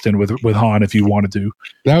a Brixton with Han if you wanted to.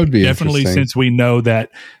 That would be definitely, since we know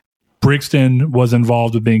that Brixton was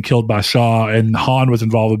involved with being killed by Shaw and Han was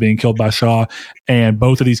involved with being killed by Shaw, and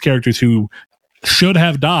both of these characters who should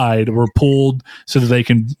have died were pulled so that they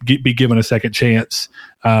can be given a second chance.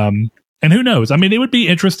 And who knows? I mean, it would be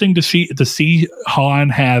interesting to see Han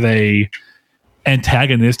have a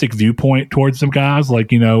antagonistic viewpoint towards some guys.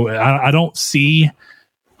 Like, I don't see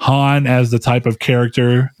Han as the type of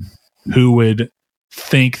character who would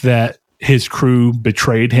think that his crew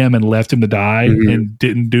betrayed him and left him to die and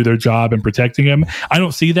didn't do their job in protecting him. I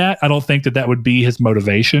don't see that. I don't think that would be his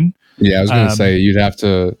motivation. Yeah, I was going to say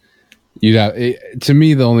to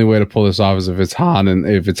me, the only way to pull this off is if it's Han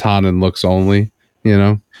and looks only,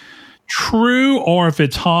 True, or if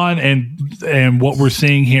it's Han and what we're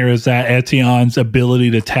seeing here is that Etienne's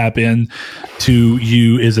ability to tap in to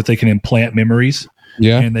you is that they can implant memories.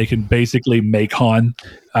 Yeah. And they can basically make Han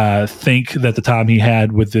think that the time he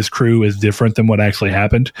had with this crew is different than what actually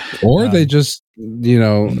happened. Or they just,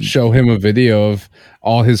 show him a video of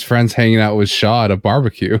all his friends hanging out with Shaw at a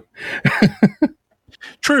barbecue.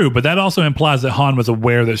 True, but that also implies that Han was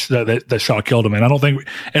aware that Shaw killed him, and I don't think,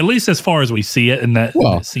 at least as far as we see it in that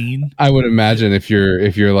scene. I would imagine if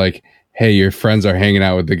you're like, hey, your friends are hanging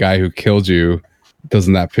out with the guy who killed you,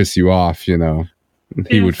 doesn't that piss you off? He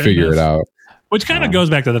would figure it out. Which kind of goes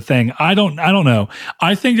back to the thing. I don't know.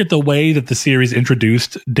 I think that the way that the series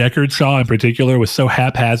introduced Deckard Shaw in particular was so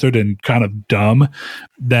haphazard and kind of dumb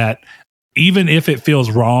that even if it feels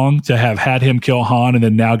wrong to have had him kill Han and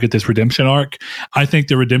then now get this redemption arc, I think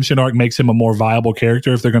the redemption arc makes him a more viable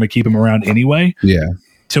character if they're going to keep him around anyway. Yeah.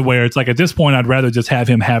 To where it's like, at this point, I'd rather just have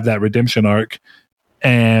him have that redemption arc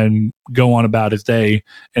and go on about his day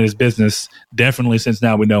and his business. Definitely, since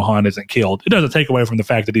now we know Han isn't killed. It doesn't take away from the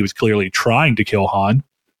fact that he was clearly trying to kill Han.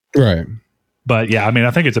 Right. But yeah, I mean,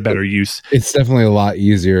 I think it's a better use. It's definitely a lot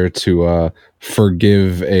easier to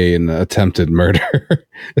forgive an attempted murder,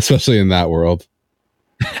 especially in that world.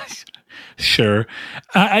 Sure.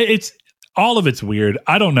 It's all of it's weird.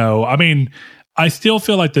 I don't know. I mean, I still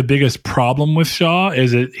feel like the biggest problem with Shaw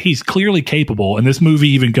is that he's clearly capable, and this movie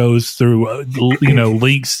even goes through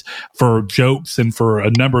links for jokes and for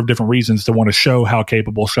a number of different reasons to want to show how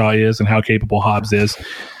capable Shaw is and how capable Hobbs is.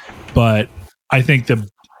 But I think the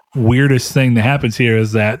weirdest thing that happens here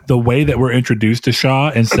is that the way that we're introduced to Shaw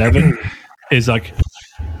in 7 is like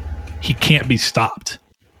he can't be stopped.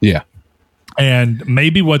 Yeah. And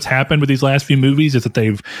maybe what's happened with these last few movies is that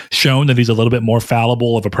they've shown that he's a little bit more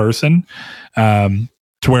fallible of a person. To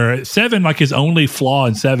where 7, like his only flaw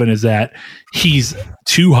in 7 is that he's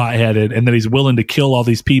too hot-headed and that he's willing to kill all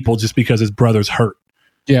these people just because his brother's hurt.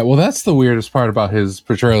 Yeah, well, that's the weirdest part about his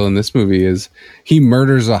portrayal in this movie is he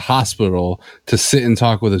murders a hospital to sit and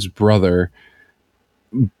talk with his brother.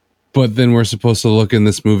 But then we're supposed to look in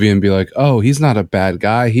this movie and be like, oh, he's not a bad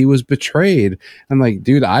guy. He was betrayed. I'm like,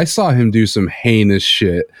 dude, I saw him do some heinous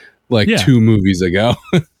shit like 2 movies ago.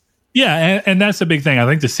 Yeah, and that's the big thing. I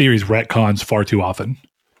think the series retcons far too often.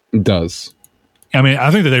 It does. I mean,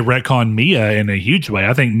 I think that they retcon Mia in a huge way.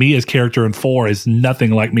 I think Mia's character in 4 is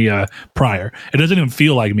nothing like Mia prior. It doesn't even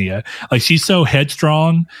feel like Mia. Like, she's so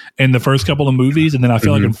headstrong in the first couple of movies, and then I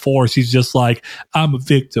feel like in 4, she's just like, I'm a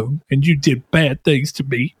victim, and you did bad things to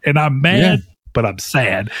me, and I'm mad, but I'm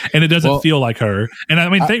sad. And it doesn't feel like her. And I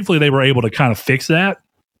mean, thankfully, they were able to kind of fix that.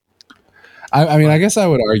 I mean, I guess I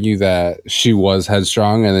would argue that she was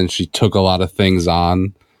headstrong, and then she took a lot of things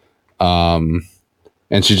on.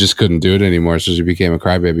 And she just couldn't do it anymore, so she became a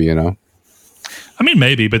crybaby, you know? I mean,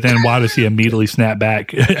 maybe, but then why does she immediately snap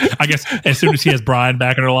back? I guess as soon as she has Brian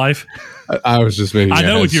back in her life. I was just making. I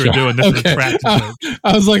know what you were doing. This is a trap joke.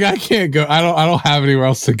 I was like, I can't go. I don't have anywhere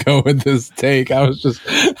else to go with this take. I was just.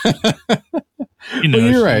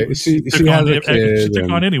 You're right. She has a kid. She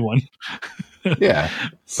took on anyone. Yeah.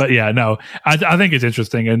 But yeah, no, I think it's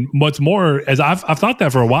interesting. And what's more, as I've thought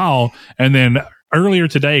that for a while, and then earlier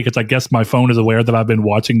today, because I guess my phone is aware that I've been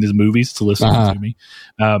watching these movies to listen to me.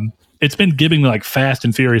 It's been giving me like Fast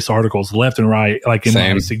and Furious articles left and right, like in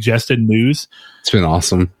my suggested news. It's been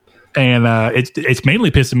awesome. And it's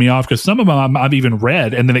mainly pissing me off because some of them I've even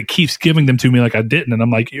read, and then it keeps giving them to me like I didn't. And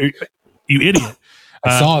I'm like, you idiot.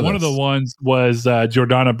 I saw one of the ones was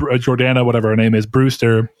Jordana, whatever her name is,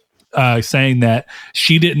 Brewster, saying that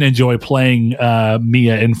she didn't enjoy playing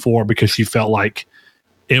Mia in 4 because she felt like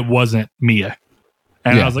it wasn't Mia.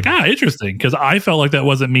 And I was like, interesting, because I felt like that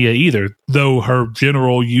wasn't Mia either, though her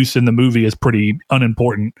general use in the movie is pretty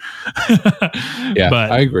unimportant. Yeah,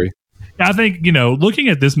 but I agree. I think, looking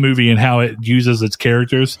at this movie and how it uses its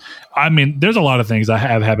characters, I mean, there's a lot of things I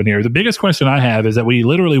have happen here. The biggest question I have is that we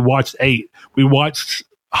literally watched 8. We watched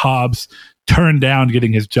Hobbs turn down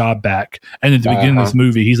getting his job back. And at the beginning of this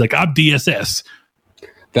movie, he's like, I'm DSS.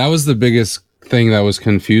 That was the biggest thing that was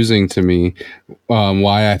confusing to me,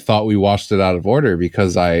 why I thought we watched it out of order,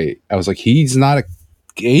 because I was like, he's not an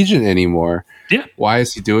agent anymore. Yeah. Why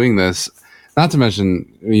is he doing this? Not to mention,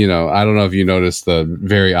 I don't know if you noticed the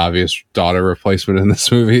very obvious daughter replacement in this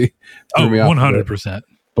movie. Oh, 100%.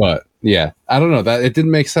 But yeah, I don't know, that it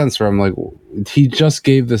didn't make sense where I'm like, he just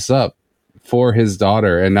gave this up for his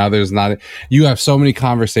daughter, and now you have so many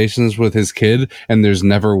conversations with his kid, and there's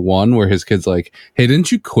never one where his kid's like, hey,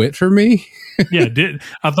 didn't you quit for me? Yeah,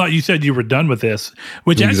 I thought you said you were done with this,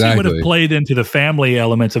 which actually would have played into the family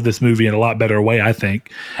elements of this movie in a lot better way, I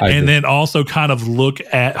think. Then also kind of look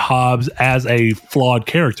at Hobbs as a flawed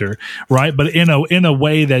character, right? But in a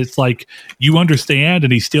way that it's like you understand,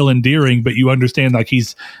 and he's still endearing, but you understand like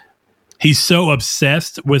he's so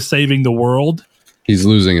obsessed with saving the world. He's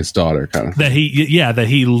losing his daughter, kind of.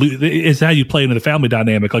 It's how you play into the family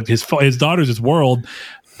dynamic. Like his daughter's his world,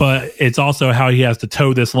 but it's also how he has to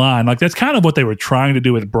toe this line. Like that's kind of what they were trying to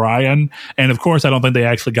do with Brian. And of course, I don't think they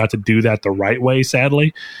actually got to do that the right way,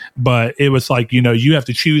 sadly. But it was like, you have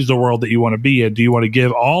to choose the world that you want to be in. Do you want to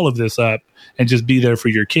give all of this up and just be there for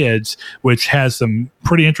your kids, which has some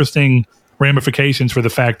pretty interesting ramifications for the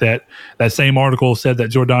fact that same article said that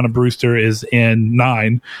Jordana Brewster is in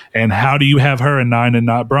 9, and how do you have her in 9 and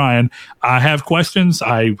not Brian? I have questions.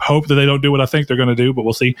 I hope that they don't do what I think they're going to do, but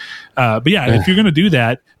we'll see. But yeah, if you're going to do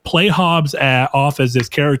that, play Hobbs off as this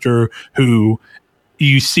character who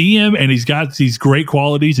you see him and he's got these great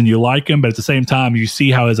qualities and you like him, but at the same time, you see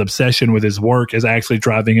how his obsession with his work is actually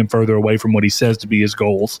driving him further away from what he says to be his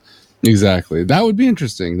goals. Exactly. That would be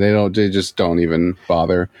interesting. They just don't even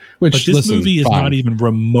bother. Which, but this movie is not even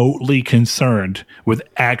remotely concerned with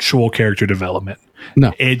actual character development.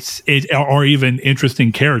 No. Or even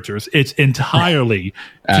interesting characters. It's entirely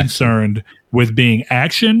concerned with being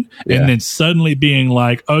action and then suddenly being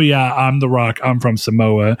like, oh yeah, I'm The Rock. I'm from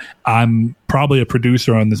Samoa. I'm probably a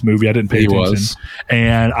producer on this movie. I didn't pay attention.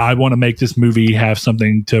 And I want to make this movie have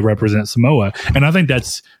something to represent Samoa. And I think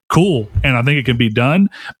that's cool. And I think it can be done.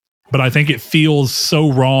 But I think it feels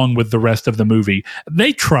so wrong with the rest of the movie.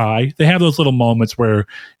 They try. They have those little moments where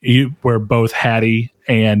both Hattie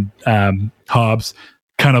and Hobbs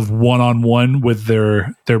kind of one-on-one with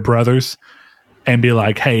their brothers and be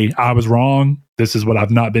like, hey, I was wrong. This is what I've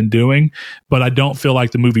not been doing. But I don't feel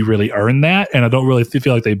like the movie really earned that. And I don't really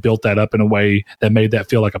feel like they built that up in a way that made that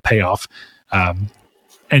feel like a payoff. And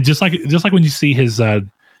just like when you see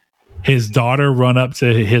his daughter run up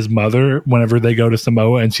to his mother whenever they go to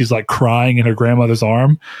Samoa and she's like crying in her grandmother's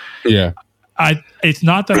arm. Yeah. It's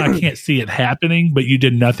not that I can't see it happening, but you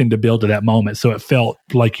did nothing to build to that moment. So it felt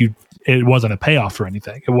like it wasn't a payoff or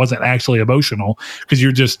anything. It wasn't actually emotional because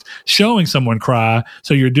you're just showing someone cry.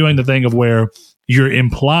 So you're doing the thing of where you're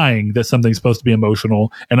implying that something's supposed to be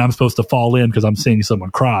emotional and I'm supposed to fall in because I'm seeing someone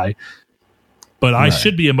cry. But I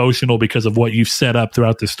should be emotional because of what you've set up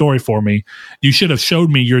throughout the story for me. You should have showed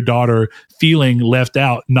me your daughter feeling left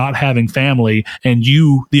out, not having family, and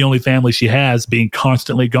you, the only family she has, being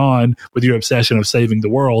constantly gone with your obsession of saving the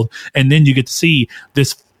world. And then you get to see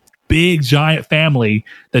this big, giant family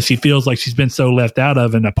that she feels like she's been so left out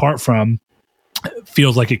of and apart from,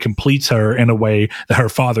 feels like it completes her in a way that her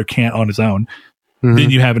father can't on his own. Mm-hmm. Then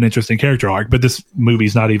you have an interesting character arc, but this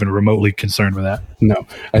movie's not even remotely concerned with that. No,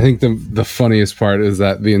 I think the funniest part is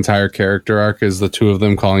that the entire character arc is the two of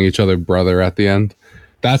them calling each other brother at the end.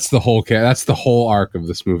 That's the whole arc of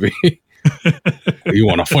this movie. You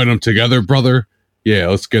want to fight them together, brother? Yeah,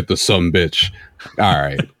 let's get the son bitch. All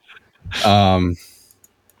right.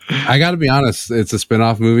 I got to be honest, it's a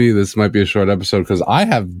spin-off movie. This might be a short episode because I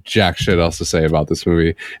have jack shit else to say about this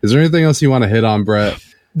movie. Is there anything else you want to hit on, Brett?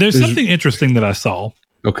 There's something interesting that I saw.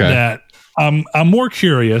 Okay. That I'm more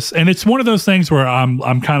curious, and it's one of those things where I'm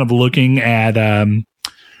kind of looking at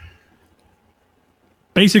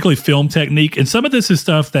basically film technique, and some of this is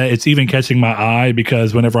stuff that it's even catching my eye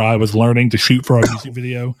because whenever I was learning to shoot for our music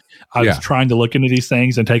video, I was trying to look into these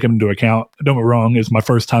things and take them into account. Don't get me wrong, it's my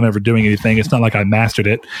first time ever doing anything. It's not like I mastered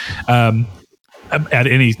it. At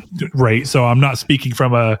any rate, so I'm not speaking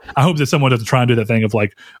from I hope that someone doesn't try and do that thing of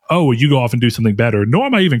like, oh, well, you go off and do something better. Nor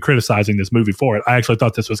am I even criticizing this movie for it. I actually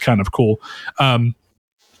thought this was kind of cool. In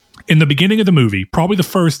the beginning of the movie, probably the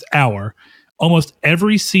first hour, almost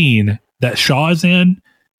every scene that Shaw is in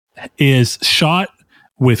is shot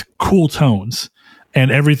with cool tones,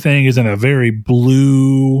 and everything is in a very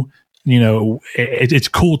blue, it's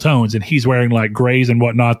cool tones, and he's wearing like grays and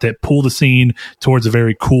whatnot that pull the scene towards a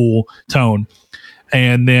very cool tone.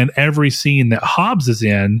 And then every scene that Hobbs is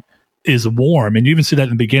in is warm. And you even see that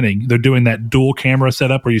in the beginning. They're doing that dual camera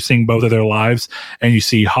setup where you're seeing both of their lives, and you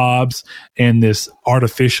see Hobbs in this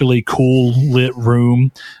artificially cool lit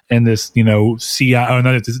room and this,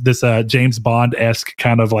 this James Bond-esque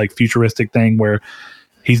kind of like futuristic thing where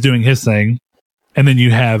he's doing his thing. And then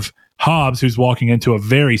you have Hobbs, who's walking into a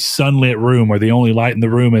very sunlit room where the only light in the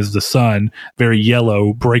room is the sun, very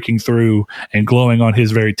yellow, breaking through and glowing on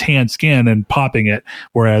his very tan skin and popping it,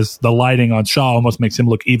 whereas the lighting on Shaw almost makes him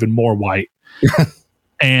look even more white.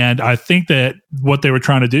 And I think that what they were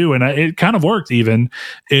trying to do, and it kind of worked even,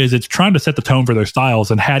 is it's trying to set the tone for their styles.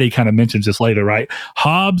 And Hattie kind of mentions this later, right?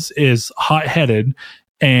 Hobbs is hot-headed,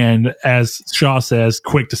 and as Shaw says,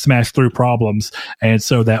 quick to smash through problems. And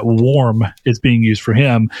so that warm is being used for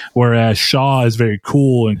him, whereas Shaw is very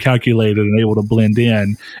cool and calculated and able to blend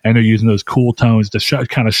in. And they're using those cool tones to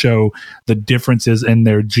kind of show the differences in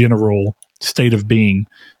their general state of being.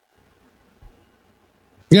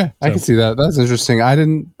 Yeah, I can see that. That's interesting. I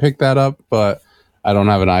didn't pick that up, but I don't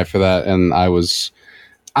have an eye for that. And I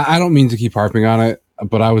don't mean to keep harping on it,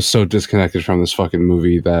 but I was so disconnected from this fucking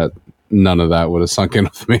movie that none of that would have sunk in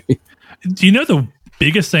with me. Do you know the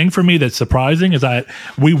biggest thing for me that's surprising is that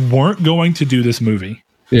we weren't going to do this movie.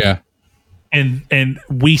 Yeah. And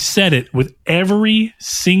we said it with every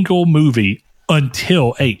single movie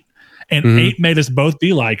until 8. And 8 made us both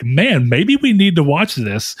be like, man, maybe we need to watch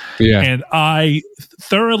this. Yeah. And I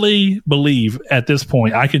thoroughly believe at this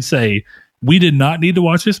point, I can say we did not need to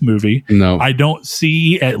watch this movie. No. I don't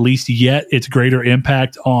see, at least yet, its greater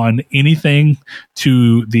impact on anything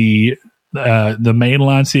to the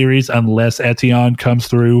mainline series unless Etienne comes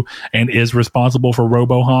through and is responsible for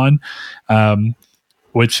Robohan,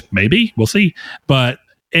 which maybe we'll see. But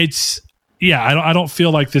I don't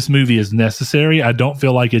feel like this movie is necessary. I don't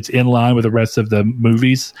feel like it's in line with the rest of the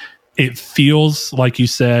movies. It feels like you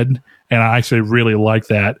said, and I actually really like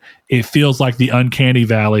that. It feels like the uncanny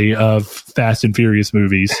valley of Fast and Furious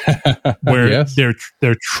movies, where Yes.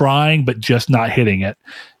 they're trying but just not hitting it.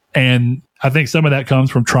 And I think some of that comes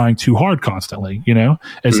from trying too hard constantly. You know,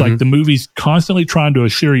 it's like the movie's constantly trying to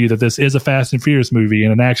assure you that this is a Fast and Furious movie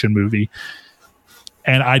and an action movie.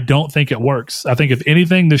 And I don't think it works. I think if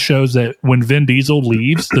anything, this shows that when Vin Diesel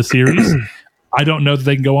leaves the series, I don't know that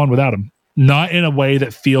they can go on without him. Not in a way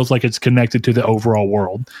that feels like it's connected to the overall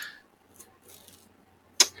world.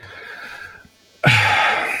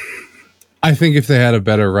 I think if they had a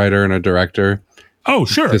better writer and a director, oh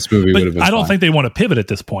sure, this movie would have been I don't fine. think they want to pivot at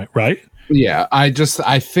this point, right? Yeah, I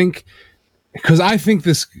think because I think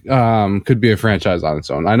this could be a franchise on its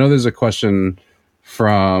own. I know there's a question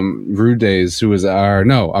from Rude Days, who was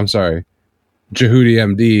Jehudi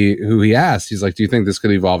MD, who he asked, he's like, do you think this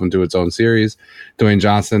could evolve into its own series? Dwayne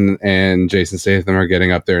Johnson and Jason Statham are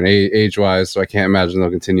getting up there in age-wise, so I can't imagine they'll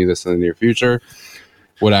continue this in the near future.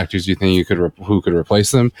 What actors do you think who could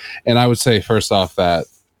replace them? And I would say, first off, that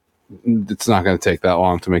it's not going to take that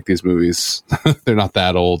long to make these movies. They're not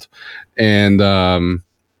that old. And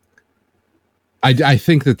I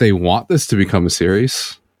think that they want this to become a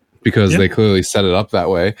series because they clearly set it up that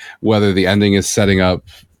way. Whether the ending is setting up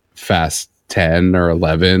Fast 10 or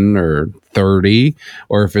 11 or 30,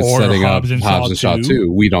 or if it's setting up Hobbs and Shaw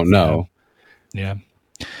 2, we don't know. Yeah.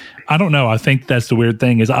 I don't know. I think that's the weird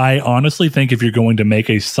thing is I honestly think if you're going to make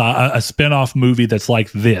a spinoff movie that's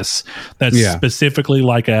like this, that's specifically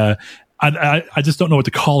like I just don't know what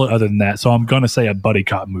to call it other than that. So I'm going to say a buddy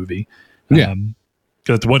cop movie. Yeah.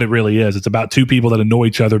 Because it's what it really is. It's about two people that annoy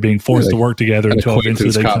each other being forced to work together until eventually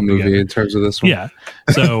they come together. In terms of this one. Yeah.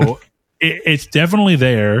 So it's definitely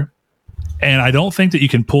there. And I don't think that you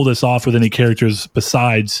can pull this off with any characters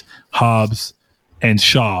besides Hobbs and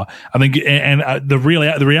Shaw. I think, and the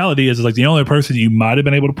reality is like the only person you might have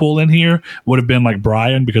been able to pull in here would have been like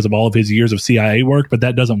Brian because of all of his years of CIA work, but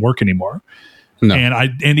that doesn't work anymore. No.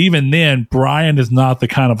 And even then, Brian is not the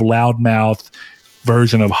kind of loudmouth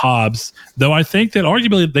version of Hobbs, though I think that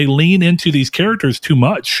arguably they lean into these characters too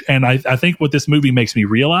much. And I think what this movie makes me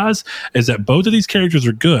realize is that both of these characters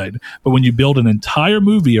are good, but when you build an entire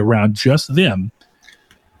movie around just them,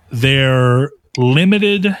 their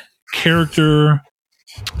limited character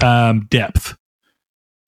depth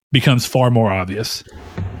becomes far more obvious.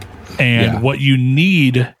 And what you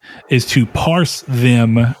need is to parse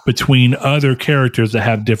them between other characters that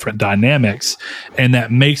have different dynamics, and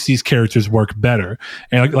that makes these characters work better.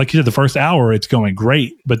 And like you said, the first hour, it's going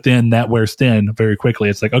great, but then that wears thin very quickly.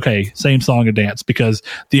 It's like, okay, same song and dance, because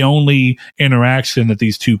the only interaction that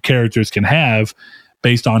these two characters can have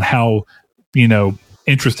based on how,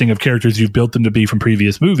 interesting of characters you've built them to be from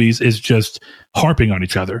previous movies is just harping on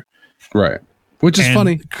each other. Right. Which is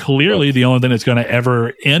funny. Clearly, the only thing that's going to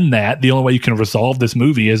ever end that, the only way you can resolve this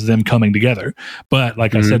movie is them coming together. But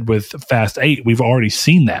like I said, with Fast 8, we've already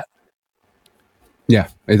seen that. Yeah,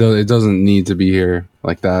 it doesn't need to be here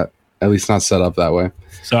like that. At least not set up that way.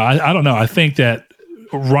 So I don't know. I think that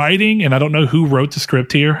writing, and I don't know who wrote the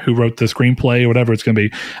script here, who wrote the screenplay or whatever it's going to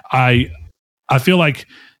be. I feel like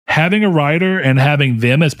having a writer and having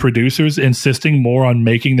them as producers insisting more on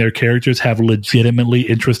making their characters have legitimately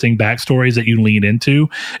interesting backstories that you lean into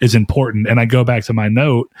is important. And I go back to my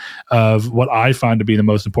note of what I find to be the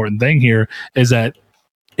most important thing here is that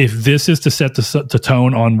if this is to set the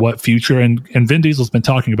tone on what future, and Vin Diesel's been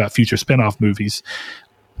talking about future spinoff movies,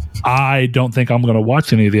 I don't think I'm going to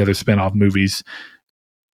watch any of the other spinoff movies.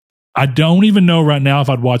 I don't even know right now if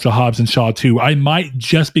I'd watch a Hobbs and Shaw 2. I might,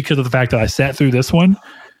 just because of the fact that I sat through this one.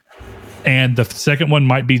 And the second one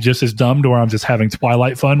might be just as dumb to where I'm just having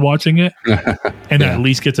Twilight fun watching it. And at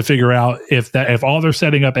least get to figure out if all they're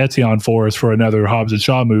setting up Etienne for is for another Hobbs and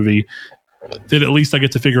Shaw movie, then at least I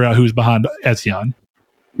get to figure out who's behind Etienne.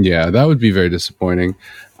 Yeah, that would be very disappointing.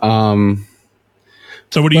 So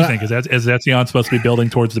what do you think? Is Etienne supposed to be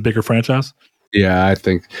building towards the bigger franchise? Yeah, I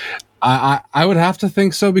think I would have to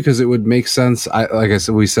think so, because it would make sense. Like I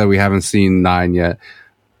said, we haven't seen 9 yet.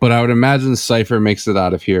 But I would imagine Cypher makes it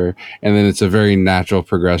out of here, and then it's a very natural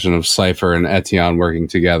progression of Cypher and Etienne working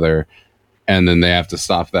together, and then they have to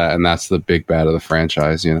stop that, and that's the big bad of the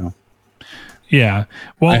franchise, Yeah.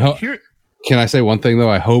 Well, can I say one thing, though?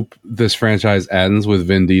 I hope this franchise ends with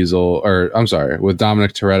with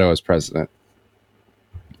Dominic Toretto as president.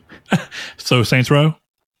 So Saints Row?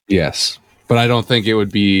 Yes. But I don't think it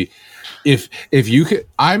would be... If you could...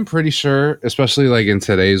 I'm pretty sure, especially like in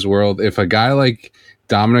today's world, if a guy like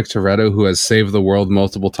Dominic Toretto, who has saved the world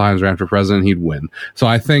multiple times, ran for president, he'd win. So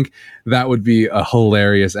I think that would be a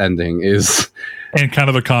hilarious ending. And kind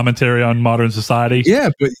of a commentary on modern society. Yeah,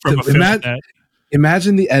 but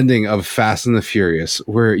imagine the ending of Fast and the Furious,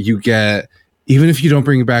 where you get, even if you don't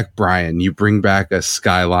bring back Brian, you bring back a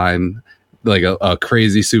skyline, like a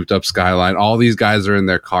crazy souped up skyline. All these guys are in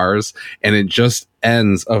their cars, and it just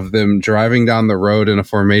ends of them driving down the road in a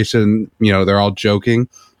formation. They're all joking.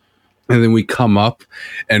 And then we come up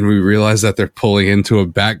and we realize that they're pulling into a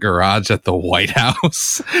back garage at the White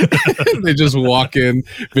House. They just walk in.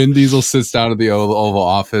 Vin Diesel sits down at the Oval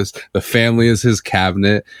Office. The family is his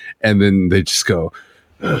cabinet. And then they just go,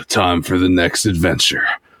 time for the next adventure.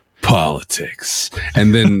 Politics.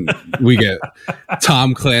 And then we get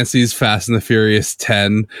Tom Clancy's Fast and the Furious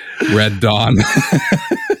 10, Red Dawn.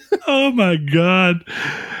 Oh my God.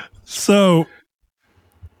 So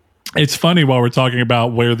it's funny while we're talking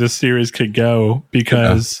about where this series could go,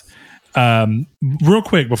 because real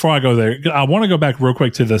quick, before I go there, I want to go back real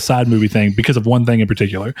quick to the side movie thing because of one thing in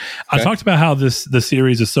particular. Okay. I talked about how the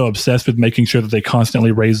series is so obsessed with making sure that they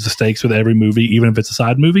constantly raise the stakes with every movie, even if it's a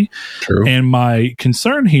side movie. True. And my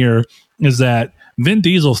concern here is that Vin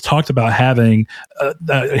Diesel's talked about having,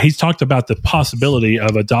 he's talked about the possibility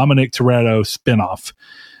of a Dominic Toretto spinoff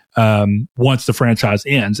once the franchise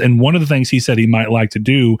ends. And one of the things he said he might like to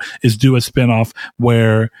do is do a spinoff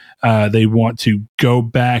where they want to go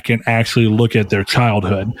back and actually look at their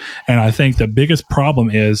childhood. And I think the biggest problem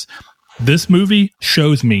is this movie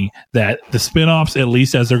shows me that the spinoffs, at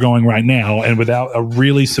least as they're going right now, and without a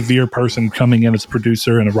really severe person coming in as a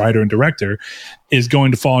producer and a writer and director, is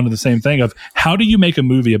going to fall into the same thing of how do you make a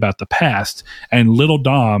movie about the past and Little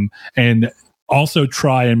Dom and also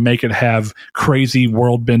try and make it have crazy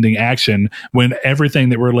world-bending action when everything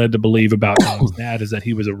that we're led to believe about Dom's dad is that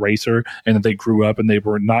he was a racer and that they grew up and they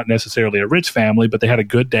were not necessarily a rich family, but they had a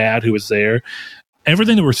good dad who was there.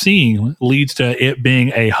 Everything that we're seeing leads to it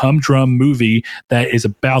being a humdrum movie that is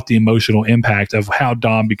about the emotional impact of how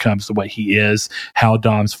Dom becomes the way he is, how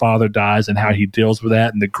Dom's father dies and how he deals with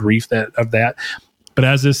that and the grief of that. But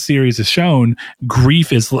as this series has shown,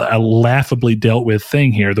 grief is a laughably dealt with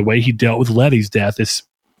thing here. The way he dealt with Letty's death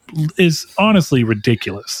is honestly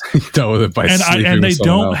ridiculous. He dealt with it by sleeping and they with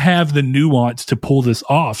someone don't else. have the nuance to pull this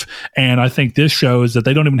off. And I think this shows that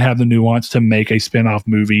they don't even have the nuance to make a spinoff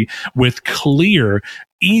movie with clear,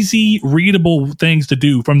 easy, readable things to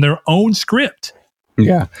do from their own script.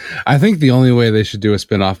 Yeah. I think the only way they should do a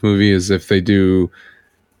spinoff movie is if they do.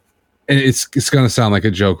 It's going to sound like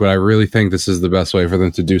a joke, but I really think this is the best way for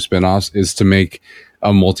them to do spinoffs is to make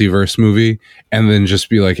a multiverse movie and then just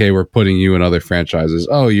be like, hey, we're putting you in other franchises.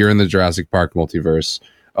 Oh, you're in the Jurassic Park multiverse.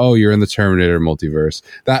 Oh, you're in the Terminator multiverse.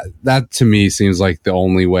 That to me seems like the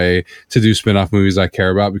only way to do spinoff movies I care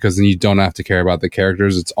about, because then you don't have to care about the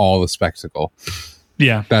characters. It's all the spectacle.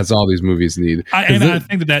 Yeah, that's all these movies need. I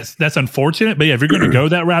think that's unfortunate. But yeah, if you're going to go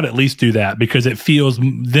that route, at least do that, because it feels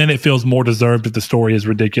more deserved if the story is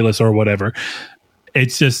ridiculous or whatever.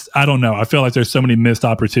 It's just, I don't know. I feel like there's so many missed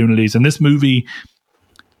opportunities, and this movie,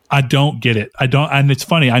 I don't get it. And it's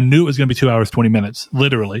funny. I knew it was going to be 2 hours, 20 minutes,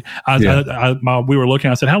 literally. We were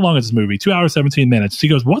looking, I said, how long is this movie? 2 hours, 17 minutes. She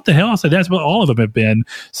goes, what the hell? I said, that's what all of them have been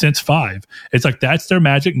since 5. It's like, that's their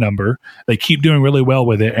magic number. They keep doing really well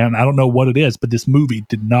with it. And I don't know what it is, but this movie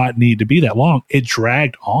did not need to be that long. It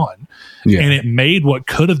dragged on. Yeah. And it made what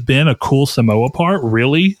could have been a cool Samoa part,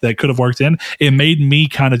 really, that could have worked in. It made me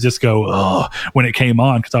kind of just go, ugh, when it came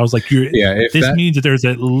on, because I was like, this means that there's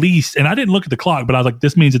at least, and I didn't look at the clock, but I was like,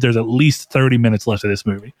 this means that there's at least 30 minutes left of this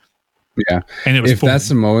movie. Yeah. And it was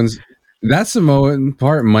that Samoan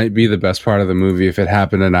part might be the best part of the movie if it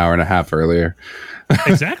happened an hour and a half earlier.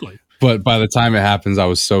 Exactly. But by the time it happens, I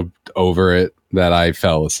was so over it that I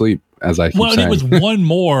fell asleep. As I keep saying. It was one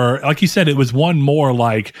more, like you said, it was one more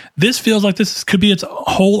like, this feels like this could be its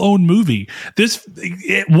whole own movie.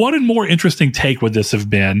 What a more interesting take would this have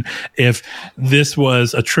been if this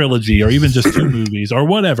was a trilogy or even just 2 movies or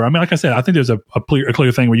whatever. I mean, like I said, I think there's a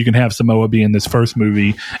clear thing where you can have Samoa be in this first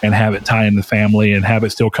movie and have it tie in the family and have it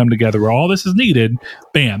still come together where all this is needed.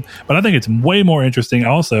 Bam. But I think it's way more interesting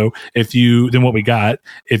also than what we got,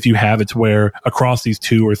 if you have it to where across these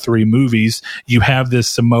 2 or 3 movies, you have this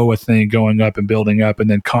Samoa thing going up and building up, and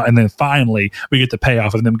then finally we get the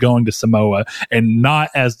payoff of them going to Samoa, and not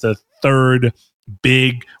as the third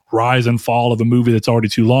big rise and fall of a movie that's already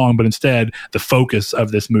too long, but instead the focus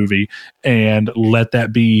of this movie, and let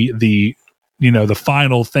that be the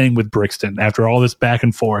final thing with Brixton after all this back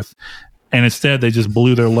and forth. And instead they just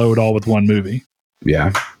blew their load all with one movie.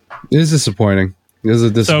 Yeah, it is disappointing. It is a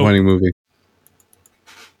disappointing movie.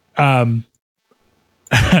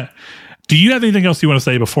 Do you have anything else you want to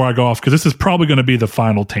say before I go off? Because this is probably going to be the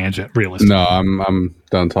final tangent, realistically. No, I'm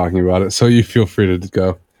done talking about it. So you feel free to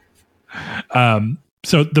go.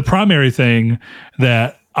 So the primary thing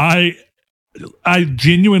that I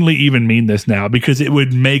genuinely even mean this now, because it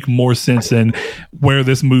would make more sense than where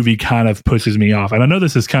this movie kind of pushes me off. And I know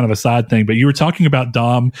this is kind of a side thing, but you were talking about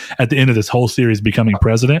Dom at the end of this whole series becoming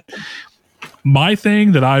president. My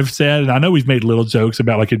thing that I've said, and I know we've made little jokes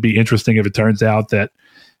about like it'd be interesting if it turns out that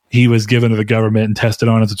he was given to the government and tested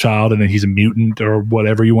on as a child and then he's a mutant or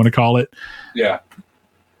whatever you want to call it. Yeah.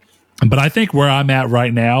 But I think where I'm at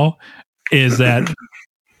right now is that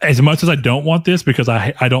as much as I don't want this, because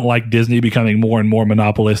I don't like Disney becoming more and more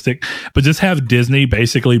monopolistic, but just have Disney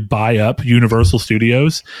basically buy up Universal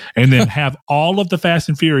Studios and then have all of the Fast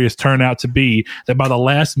and Furious turn out to be that by the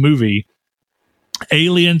last movie,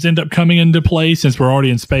 aliens end up coming into play. Since we're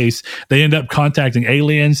already in space, they end up contacting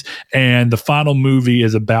aliens, and the final movie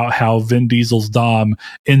is about how Vin Diesel's Dom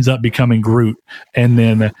ends up becoming Groot. And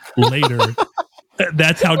then later,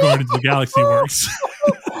 that's how Guardians of the Galaxy works.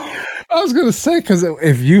 I was gonna say, because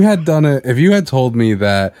if you had told me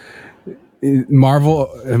that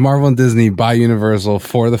Marvel and Disney buy Universal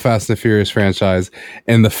for the Fast and the Furious franchise,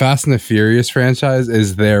 and the Fast and the Furious franchise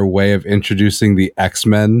is their way of introducing the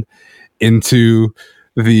X-Men into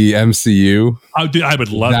the MCU, I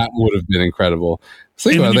would love that. Would have been incredible.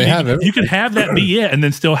 So you could have that be it, and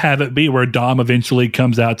then still have it be where Dom eventually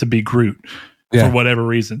comes out to be Groot for whatever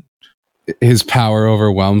reason. His power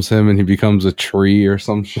overwhelms him and he becomes a tree or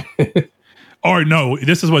some shit. Or no,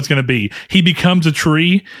 this is what it's going to be. He becomes a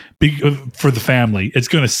tree for the family. It's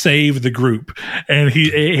going to save the group. And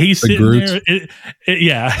he's sitting there.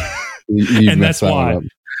 Yeah. And that's why.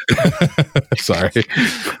 Sorry.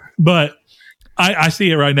 But I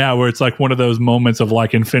see it right now where it's like one of those moments of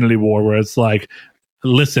like Infinity War where it's like,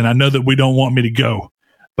 listen, I know that we don't want me to go,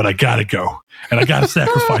 but I gotta go and I gotta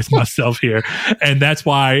sacrifice myself here. And that's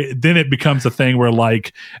why then it becomes a thing where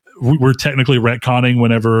like we're technically retconning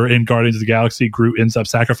whenever in Guardians of the Galaxy Groot ends up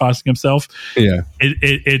sacrificing himself. Yeah.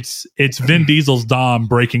 It's Vin Diesel's Dom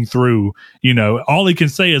breaking through, all he can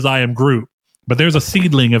say is I am Groot. But there's a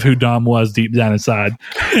seedling of who Dom was deep down inside.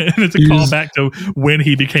 And it's a callback to when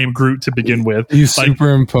he became Groot to begin with. You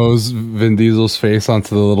superimpose Vin Diesel's face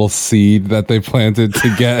onto the little seed that they planted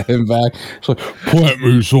to get him back. It's like, plant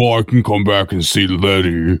me so I can come back and see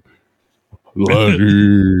Letty.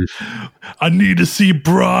 I need to see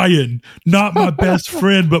Brian. Not my best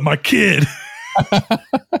friend, but my kid.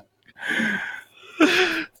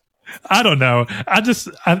 I don't know.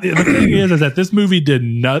 The thing is that this movie did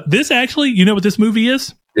not. This actually, you know what this movie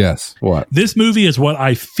is? Yes. What? This movie is what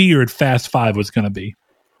I feared Fast 5 was going to be.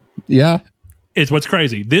 Yeah. It's what's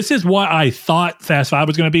crazy. This is what I thought Fast 5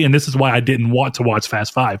 was going to be, and this is why I didn't want to watch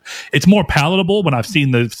Fast 5. It's more palatable when I've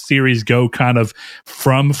seen the series go kind of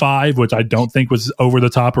from 5, which I don't think was over the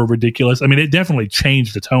top or ridiculous. I mean, it definitely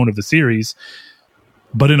changed the tone of the series,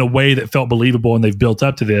 but in a way that felt believable, and they've built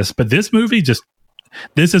up to this. But this movie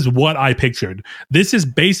this is what I pictured. This is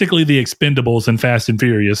basically the Expendables in Fast and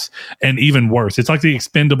Furious, and even worse. It's like the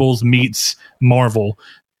Expendables meets Marvel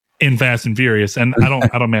in Fast and Furious, and I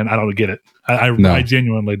don't get it. I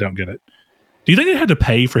genuinely don't get it. Do you think they had to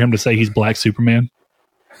pay for him to say he's Black Superman?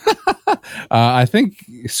 I think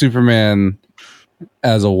Superman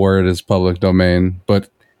as a word is public domain, but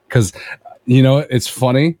because it's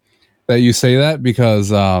funny that you say that,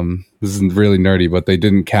 because this isn't really nerdy, but they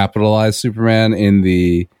didn't capitalize Superman in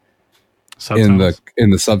the subtitles. in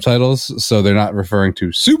the subtitles, so they're not referring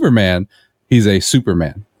to Superman. He's a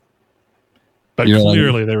Superman. But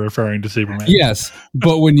clearly they're referring to Superman. Yes,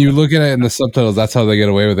 but when you look at it in the subtitles, that's how they get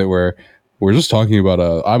away with it, where we're just talking about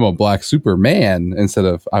I'm a Black Superman instead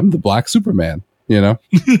of I'm the Black Superman, Yeah.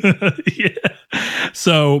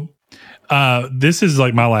 So this is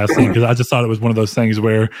like my last thing, because I just thought it was one of those things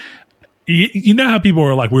where you know how people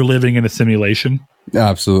are like, we're living in a simulation?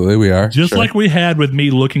 Absolutely, we are. Just like we had with me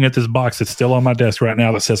looking at this box that's still on my desk right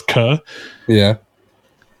now that says "K." Yeah.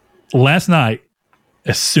 Last night,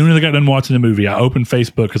 as soon as I got done watching the movie, I opened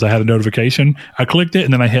Facebook because I had a notification. I clicked it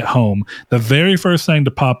and then I hit home. The very first thing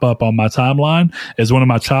to pop up on my timeline is one of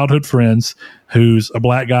my childhood friends who's a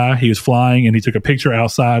black guy. He was flying and he took a picture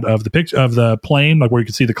outside of the plane, like where you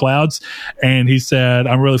could see the clouds. And he said,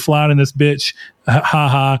 "I'm really flying in this bitch. Ha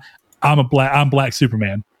ha. I'm Black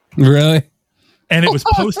Superman." Really? And it was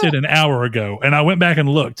posted an hour ago, and I went back and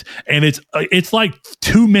looked, and it's like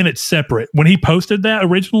 2 minutes separate. When he posted that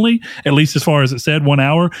originally, at least as far as it said, 1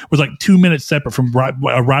 hour was like 2 minutes separate from right.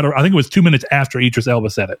 I think it was 2 minutes after Idris Elba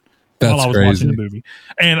said it. That's while I was crazy. watching the movie,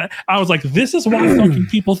 and I was like, "This is why fucking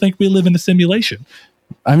people think we live in a simulation."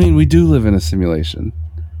 I mean, we do live in a simulation.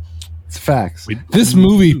 It's facts. This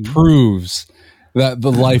movie proves that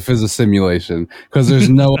the life is a simulation, because there's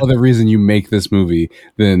no other reason you make this movie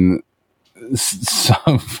than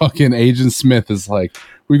some fucking Agent Smith is like,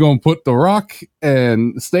 we're going to put The Rock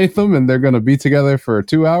and Statham and they're going to be together for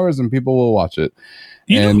 2 hours and people will watch it.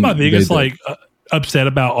 You know, my biggest upset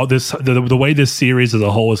about all this, the way this series as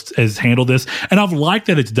a whole has handled this, and I've liked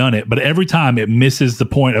that it's done it, but every time it misses the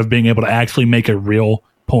point of being able to actually make a real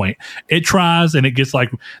point. It tries and it gets like,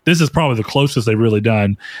 this is probably the closest they've really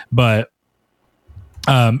done, but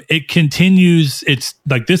it continues. It's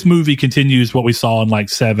like this movie continues what we saw in like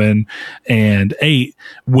 7 and 8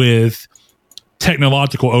 with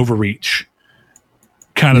technological overreach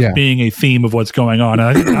kind of being a theme of what's going on.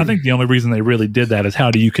 And I think the only reason they really did that is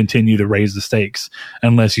how do you continue to raise the stakes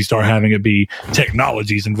unless you start having it be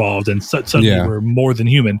technologies involved and suddenly we're more than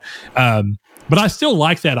human. But I still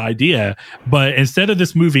like that idea. But instead of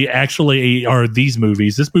this movie actually, or these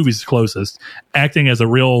movies, this movie's closest, acting as a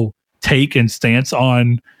real take and stance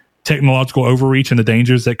on technological overreach and the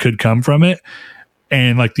dangers that could come from it,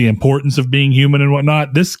 and like the importance of being human and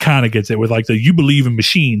whatnot, this kind of gets it with like you believe in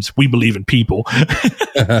machines, we believe in people.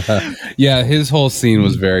 Yeah, his whole scene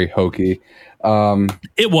was very hokey.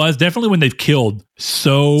 It was definitely when they've killed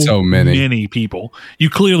so many people. You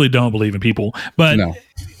clearly don't believe in people. But no.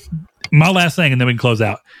 My last thing, and then we can close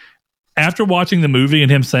out. After watching the movie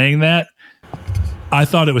and him saying that, I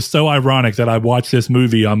thought it was so ironic that I watched this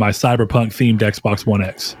movie on my cyberpunk themed Xbox One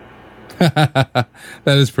X. That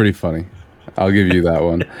is pretty funny. I'll give you that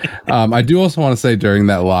one. I do also want to say during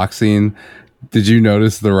that lock scene, did you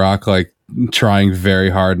notice The Rock like trying very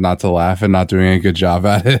hard not to laugh and not doing a good job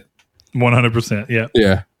at it? 100%. Yeah.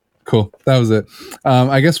 Yeah. Cool. That was it.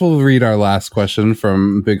 I guess we'll read our last question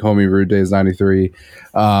from Big Homie Rude Days 93. He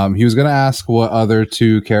was going to ask what other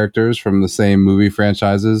 2 characters from the same movie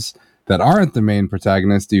franchises that aren't the main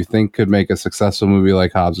protagonist do you think could make a successful movie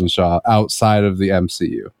like Hobbs and Shaw outside of the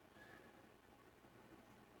MCU?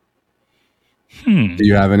 Do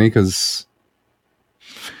you have any?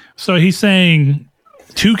 So he's saying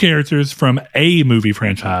 2 characters from a movie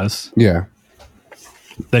franchise. Yeah.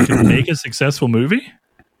 That could make a successful movie?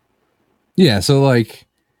 Yeah. So like,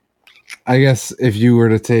 I guess if you were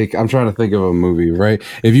to take, I'm trying to think of a movie, right?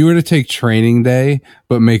 If you were to take Training Day,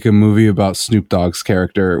 but make a movie about Snoop Dogg's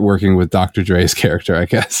character working with Dr. Dre's character, I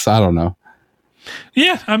guess. I don't know.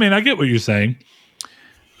 Yeah. I mean, I get what you're saying.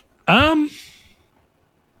 I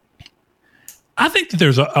think that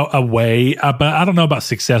there's a way, but I don't know about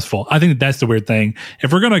successful. I think that's the weird thing.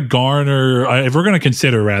 If we're going to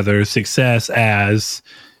consider rather success as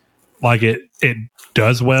like it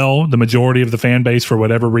does well, the majority of the fan base for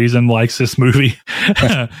whatever reason likes this movie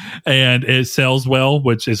and it sells well,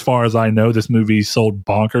 which as far as I know, this movie sold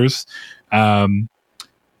bonkers, or,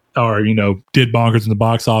 did bonkers in the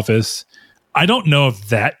box office. I don't know if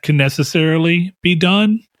that can necessarily be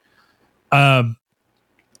done.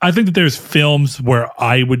 I think that there's films where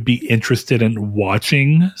I would be interested in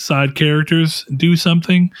watching side characters do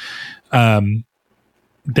something. Dang,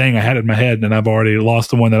 I had it in my head and I've already lost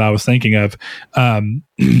the one that I was thinking of. Chronicles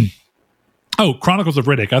of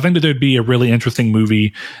Riddick. I think that there'd be a really interesting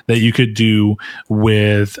movie that you could do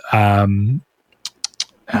with, I'm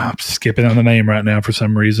skipping on the name right now for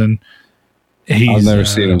some reason. I've never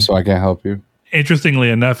seen him, so I can't help you. Interestingly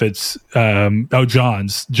enough, it's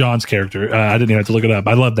John's character. I didn't even have to look it up.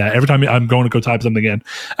 I love that. Every time I'm going to go type something in,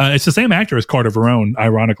 it's the same actor as Carter Verone,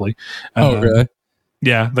 ironically. Oh, really?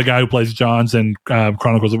 Yeah, the guy who plays Johns in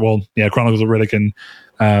Chronicles of Riddick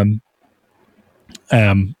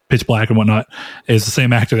and Pitch Black and whatnot is the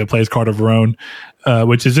same actor that plays Carter Verone,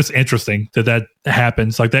 which is just interesting that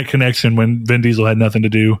happens. Like that connection when Vin Diesel had nothing to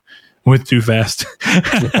do with Too Fast.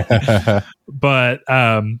 But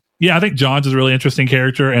yeah, I think Johns is a really interesting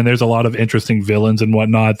character, and there's a lot of interesting villains and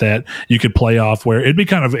whatnot that you could play off where it'd be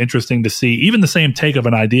kind of interesting to see even the same take of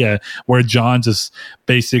an idea where Johns is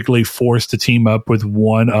basically forced to team up with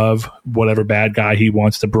one of whatever bad guy he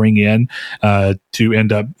wants to bring in to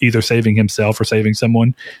end up either saving himself or saving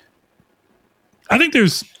someone. I think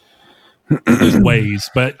there's ways,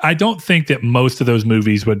 but I don't think that most of those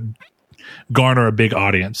movies would garner a big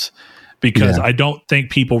audience. Because I don't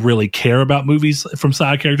think people really care about movies from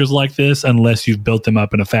side characters like this unless you've built them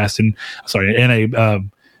up in a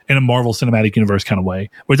Marvel Cinematic Universe kind of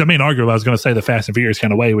way. Which I mean, arguably, I was going to say the Fast and Furious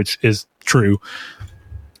kind of way, which is true.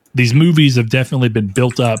 These movies have definitely been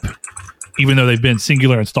built up, even though they've been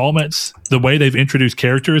singular installments. The way they've introduced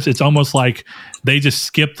characters, it's almost like they just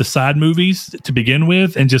skipped the side movies to begin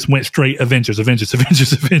with and just went straight Avengers.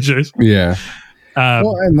 Yeah.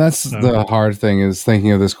 Well, and that's the hard thing is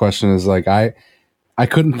thinking of this question is like I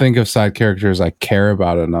couldn't think of side characters I care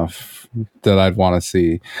about enough that I'd want to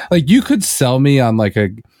see. Like, you could sell me on like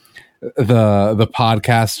the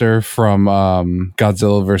podcaster from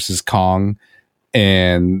Godzilla versus Kong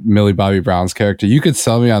and Millie Bobby Brown's character. You could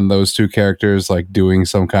sell me on those two characters like doing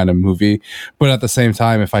some kind of movie, but at the same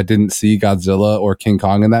time, if I didn't see Godzilla or King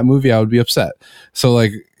Kong in that movie, I would be upset. So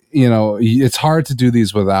like, you know, it's hard to do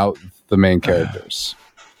these without the main characters.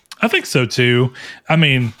 I think so too. I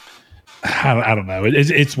mean, I don't know.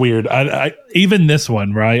 It's weird. I even this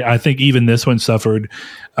one, right? I think even this one suffered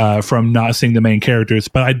from not seeing the main characters,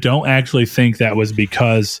 but I don't actually think that was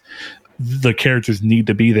because the characters need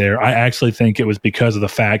to be there. I actually think it was because of the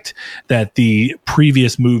fact that the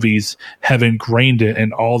previous movies have ingrained it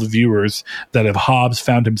in all the viewers that if Hobbs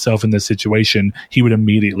found himself in this situation, he would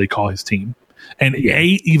immediately call his team. And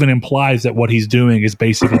 8 even implies that what he's doing is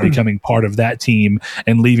basically becoming part of that team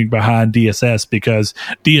and leaving behind DSS, because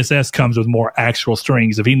DSS comes with more actual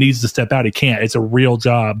strings. If he needs to step out, he can't. It's a real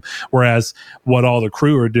job. Whereas what all the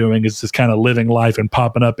crew are doing is just kind of living life and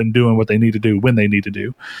popping up and doing what they need to do when they need to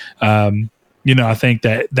do. You know, I think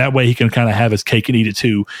that way he can kind of have his cake and eat it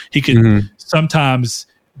too. He can sometimes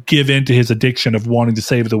give in to his addiction of wanting to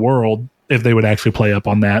save the world, if they would actually play up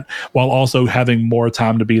on that, while also having more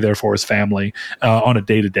time to be there for his family on a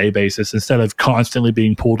day-to-day basis, instead of constantly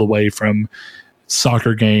being pulled away from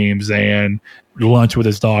soccer games and lunch with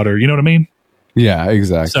his daughter. You know what I mean? Yeah,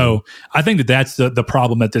 exactly. So I think that's the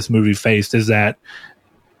problem that this movie faced, is that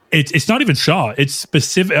it's not even Shaw. It's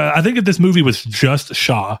specific. I think if this movie was just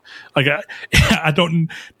Shaw, like I don't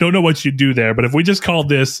know what you'd do there. But if we just called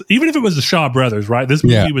this, even if it was the Shaw brothers, right? This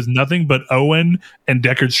movie was nothing but Owen and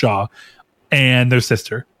Deckard Shaw and their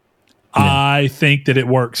sister. Yeah. I think that it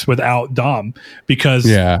works without Dom, because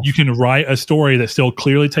you can write a story that still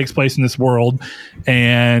clearly takes place in this world,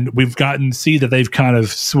 and we've gotten to see that they've kind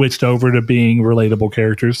of switched over to being relatable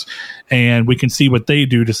characters, and we can see what they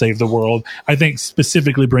do to save the world. I think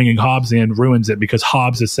specifically bringing Hobbs in ruins it, because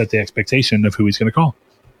Hobbs has set the expectation of who he's going to call.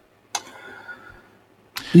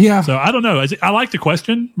 Yeah. So I don't know. I like the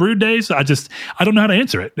question, Rude Days. I don't know how to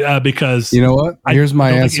answer it because, you know what? Here's my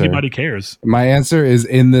answer. Think anybody cares. My answer is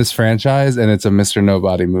in this franchise, and it's a Mr.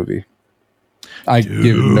 Nobody movie. I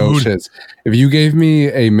give no shits. If you gave me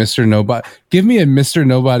a Mr. Nobody, give me a Mr.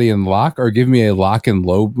 Nobody and Locke, or give me a Locke and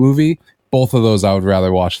Loeb movie. Both of those I would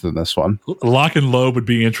rather watch than this one. Locke and Loeb would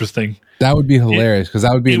be interesting. That would be hilarious, because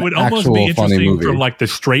that would be an actual funny movie. It would almost be interesting from like the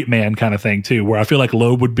straight man kind of thing too, where I feel like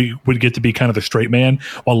Loeb would get to be kind of the straight man,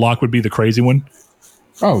 while Locke would be the crazy one.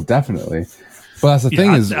 Oh, definitely. But that's the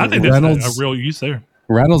thing is, I think Reynolds, that's a real use there.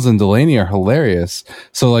 Reynolds and Delaney are hilarious,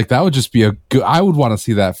 so like that would just be a good. I would want to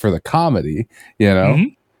see that for the comedy, you know.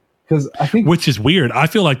 Because I think, which is weird. I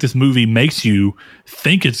feel like this movie makes you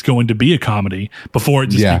think it's going to be a comedy before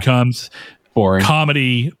it just becomes boring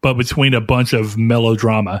comedy, but between a bunch of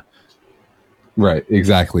melodrama. Right,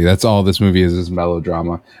 exactly. That's all this movie is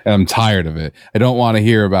melodrama, and I'm tired of it. I don't want to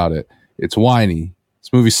hear about it. It's whiny.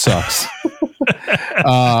 This movie sucks.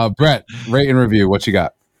 Brett, rate and review. What you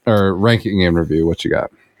got? Or ranking and review. What you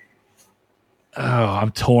got? Oh,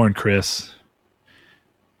 I'm torn, Chris.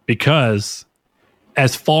 Because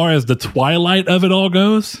as far as the Twilight of it all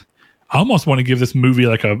goes, I almost want to give this movie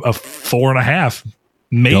like a 4.5,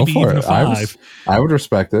 maybe even a 5. I would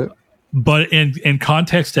respect it. But in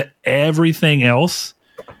context to everything else,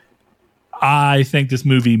 I think this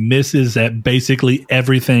movie misses at basically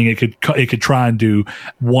everything it could try and do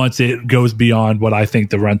once it goes beyond what I think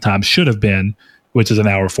the runtime should have been, which is an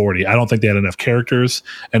hour 40. I don't think they had enough characters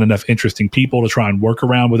and enough interesting people to try and work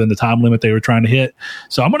around within the time limit they were trying to hit.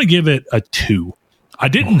 So I'm going to give it a 2. I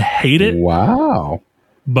didn't hate it. Wow.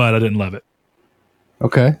 But I didn't love it.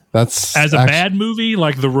 Okay, that's as a bad movie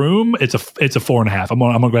like The Room. It's a 4.5. I'm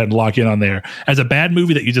gonna go ahead and lock in on there. As a bad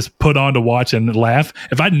movie that you just put on to watch and laugh.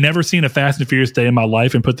 If I'd never seen a Fast and Furious day in my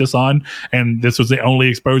life and put this on, and this was the only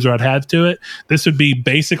exposure I'd had to it, this would be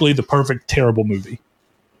basically the perfect terrible movie.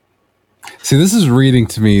 See, this is reading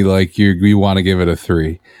to me like you want to give it a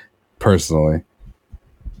 3, personally.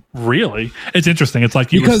 Really, it's interesting. It's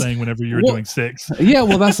like you were saying whenever you were doing 6. Yeah,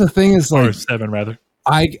 well, that's the thing is like or 7 rather.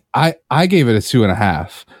 I gave it a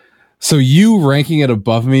 2.5. So you ranking it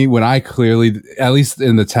above me when I clearly, at least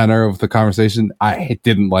in the tenor of the conversation, I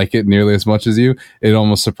didn't like it nearly as much as you. It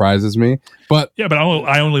almost surprises me. But yeah, but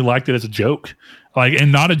I only liked it as a joke, like,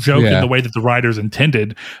 and not a joke in the way that the writers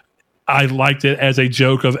intended. I liked it as a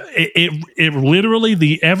joke of it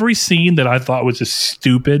literally every scene that I thought was just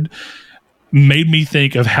stupid made me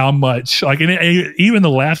think of how much, like, and even the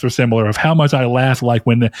laughs were similar, of how much I laughed, like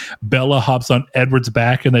when Bella hops on Edward's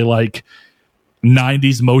back and they like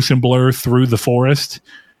 90s motion blur through the forest.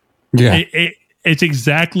 Yeah. It's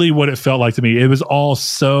exactly what it felt like to me. It was all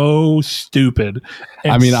so stupid.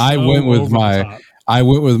 I mean, I went with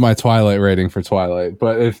my Twilight rating for Twilight,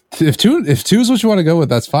 but if two is what you want to go with,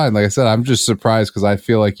 that's fine. Like I said, I'm just surprised because I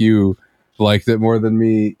feel like you liked it more than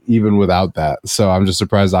me, even without that. So I'm just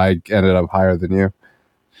surprised I ended up higher than you.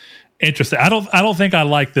 Interesting. I don't think I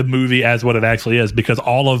like the movie as what it actually is, because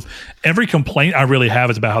every complaint I really have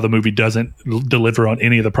is about how the movie doesn't deliver on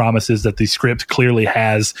any of the promises that the script clearly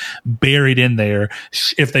has buried in there.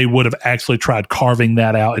 If they would have actually tried carving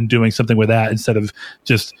that out and doing something with that instead of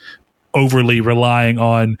just overly relying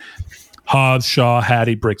on Hobbs, Shaw,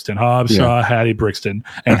 Hattie, Brixton, Hattie, Brixton,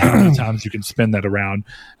 and how many times you can spin that around.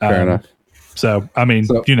 Fair enough. So, I mean,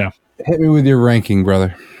 hit me with your ranking,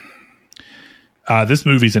 brother. This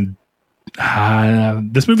movie's in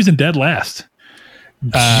dead last.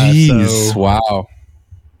 Jeez, wow.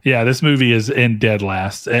 Yeah, this movie is in dead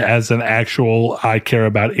last as an actual I care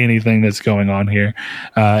about anything that's going on here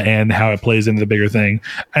and how it plays into the bigger thing.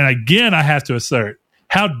 And again, I have to assert,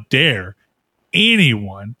 how dare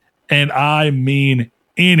anyone, and I mean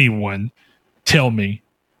anyone, tell me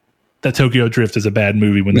that Tokyo Drift is a bad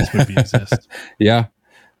movie when this movie exists. Yeah.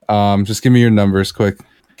 Just give me your numbers quick.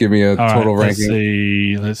 Give me a total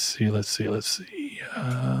ranking. Let's see.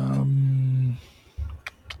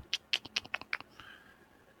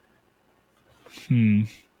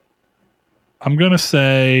 I'm going to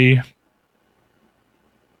say,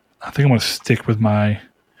 I think I'm going to stick with my,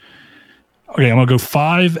 okay, I'm going to go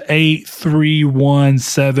 5, 8, 3, 1,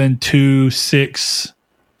 7, 2, 6,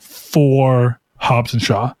 4 Hobbs and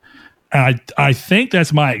Shaw. And I think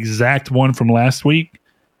that's my exact one from last week,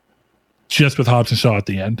 just with Hobbs and Shaw at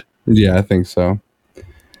the end. Yeah, I think so.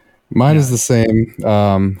 Mine is the same.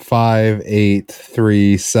 5, 8,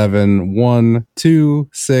 3, 7, 1, 2,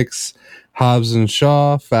 6, Hobbs and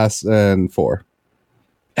Shaw, Fast and 4.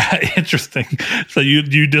 Interesting. So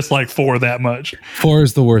you dislike 4 that much? 4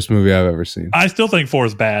 is the worst movie I've ever seen. I still think 4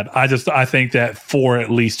 is bad. I think that 4 at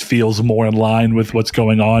least feels more in line with what's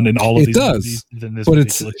going on in all of these movies than this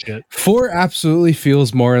movie. 4 absolutely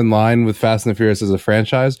feels more in line with Fast and the Furious as a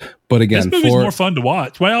franchise. But again, this movie's more fun to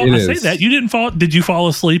watch. Well, I say that. You didn't fall. Did you fall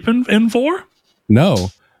asleep in 4? No,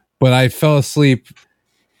 but I fell asleep.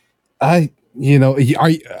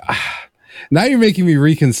 Now you're making me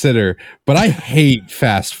reconsider, but I hate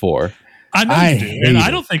Fast 4. I know you do, and I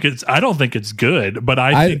don't think it's good. But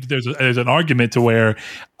I think there's an argument to where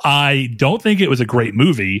I don't think it was a great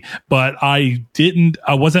movie, but I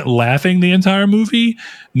wasn't laughing the entire movie,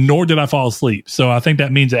 nor did I fall asleep. So I think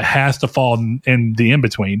that means it has to fall in the in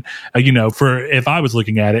between. For if I was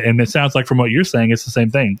looking at it, and it sounds like from what you're saying, it's the same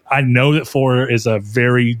thing. I know that 4 is a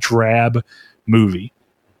very drab movie,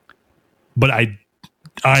 but I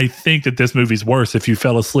think that this movie's worse if you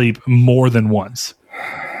fell asleep more than once.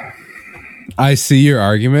 I see your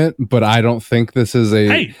argument, but I don't think this is a...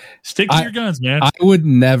 Hey, stick to your guns, man. I would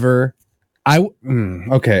never...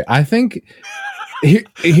 Okay, I think...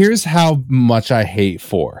 here's how much I hate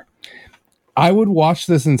 4. I would watch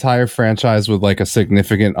this entire franchise with like a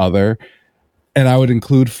significant other, and I would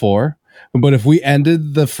include 4. But if we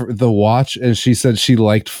ended the watch and she said she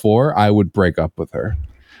liked 4, I would break up with her.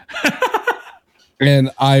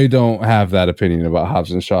 And I don't have that opinion about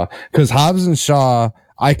Hobbs and Shaw, because Hobbs and Shaw,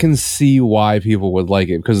 I can see why people would like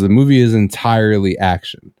it, because the movie is entirely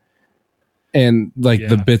action and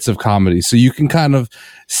the bits of comedy. So you can kind of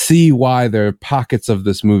see why there are pockets of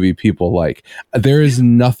this movie people like. There is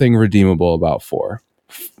nothing redeemable about 4.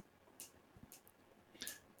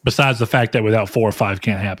 Besides the fact that without 4, 5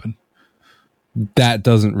 can't happen. That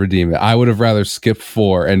doesn't redeem it. I would have rather skipped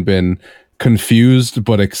 4 and been confused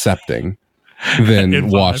but accepting than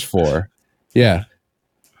watch 4. Yeah.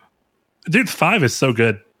 Dude, 5 is so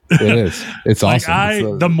good. It is. It's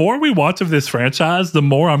awesome. The more we watch of this franchise, the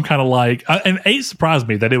more I'm kind of like, and 8 surprised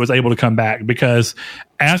me that it was able to come back, because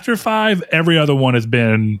after 5, every other one has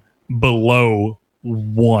been below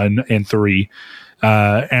 1 and 3.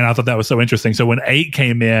 And I thought that was so interesting. So when 8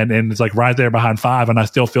 came in and it's like right there behind 5, and I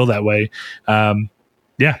still feel that way.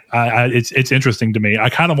 It's interesting to me.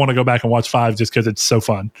 I kind of want to go back and watch 5 just because it's so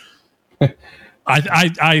fun.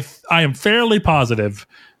 I am fairly positive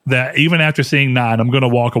that even after seeing 9, I'm going to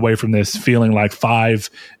walk away from this feeling like 5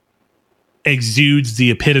 exudes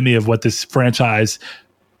the epitome of what this franchise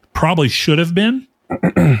probably should have been.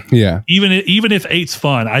 Yeah. Even if 8's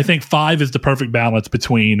fun, I think 5 is the perfect balance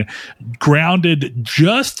between grounded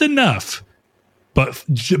just enough, but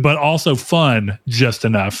also fun just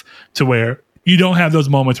enough to where you don't have those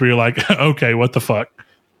moments where you're like, okay, what the fuck?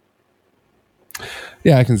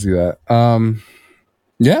 Yeah, I can see that.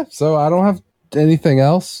 So I don't have anything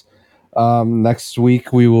else. Next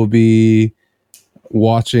week we will be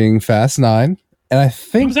watching Fast 9, and I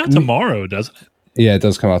think it comes out tomorrow, doesn't it? Yeah, it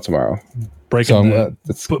does come out tomorrow. Breaking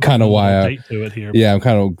that's kind of why date to it here. Yeah,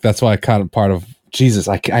 that's why I kind of part of Jesus.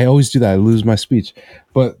 I always do that. I lose my speech,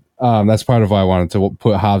 but that's part of why I wanted to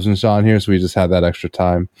put Hobbs and Shaw in here, so we just had that extra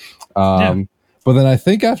time. But then I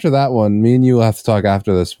think after that one, me and you will have to talk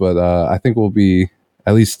after this, but I think we'll be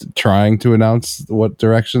at least trying to announce what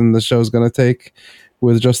direction the show's going to take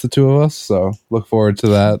with just the two of us. So look forward to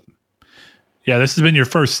that. Yeah, this has been your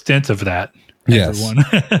first stint of that. Yes.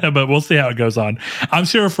 Everyone. But we'll see how it goes on. I'm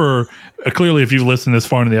sure clearly if you've listened this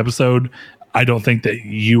far into the episode, I don't think that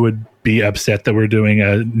you would be upset that we're doing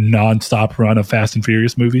a nonstop run of Fast and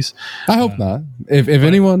Furious movies. I hope not. If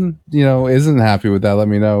anyone, isn't happy with that, let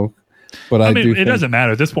me know. But I mean, it doesn't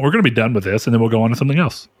matter at this point. We're going to be done with this, and then we'll go on to something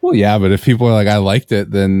else. Well, yeah, but if people are like, I liked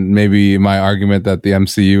it, then maybe my argument that the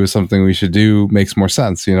MCU is something we should do makes more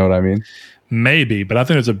sense. You know what I mean? Maybe, but I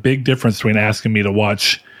think there's a big difference between asking me to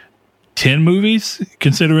watch 10 movies,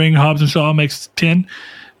 considering Hobbs and Shaw makes 10,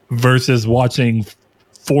 versus watching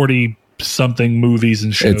 40-something movies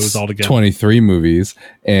and shows altogether. 23 movies,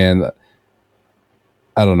 and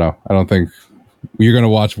I don't know. I don't think you're going to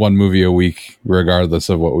watch one movie a week regardless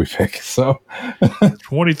of what we pick. So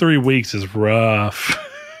 23 weeks is rough.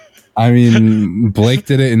 I mean, Blake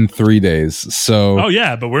did it in 3 days. So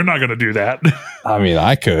but we're not going to do that. I mean,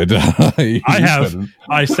 I could.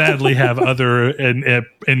 I sadly have other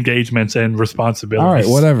engagements and responsibilities. All right,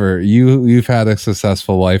 whatever. You've had a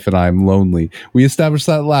successful life, and I'm lonely. We established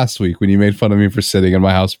that last week when you made fun of me for sitting in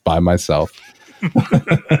my house by myself.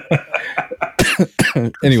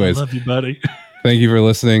 Anyways, I love you, buddy. Thank you for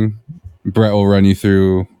listening. Brett will run you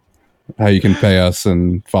through how you can pay us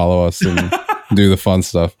and follow us and do the fun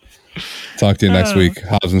stuff. Talk to you next week.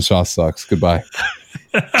 Hobbs and Shaw sucks. Goodbye.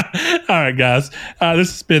 All right, guys.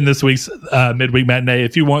 This has been this week's Midweek Matinee.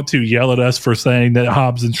 If you want to yell at us for saying that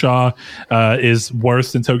Hobbs and Shaw is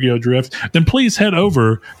worse than Tokyo Drift, then please head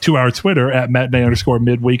over to our Twitter at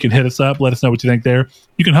matinee_midweek and hit us up. Let us know what you think there.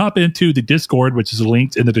 You can hop into the Discord, which is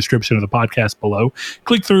linked in the description of the podcast below.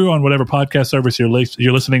 Click through on whatever podcast service you're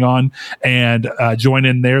listening on and join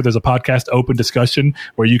in there. There's a podcast open discussion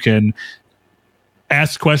where you can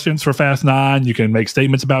ask questions for Fast 9. You can make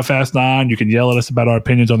statements about Fast 9. You can yell at us about our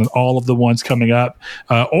opinions on all of the ones coming up,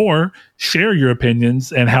 or share your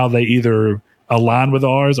opinions and how they either align with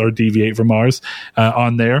ours or deviate from ours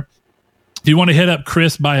on there. If you want to hit up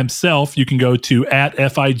Chris by himself, you can go to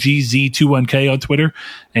 @FIGZ21K on Twitter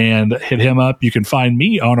and hit him up. You can find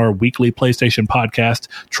me on our weekly PlayStation podcast,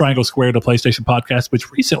 Triangle Square to PlayStation podcast,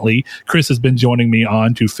 which recently Chris has been joining me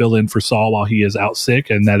on to fill in for Saul while he is out sick.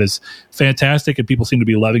 And that is fantastic. And people seem to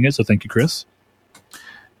be loving it. So thank you, Chris.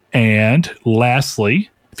 And lastly,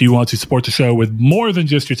 if you want to support the show with more than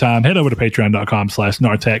just your time, head over to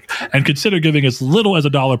patreon.com/Nartech and consider giving as little as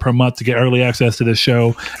 $1 per month to get early access to this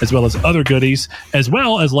show, as well as other goodies, as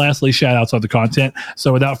well as lastly, shout outs on the content.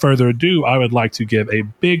 So without further ado, I would like to give a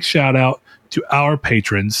big shout out to our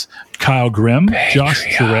patrons, Kyle Grimm, Josh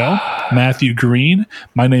Jarrell, Matthew Green,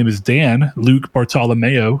 my name is Dan, Luke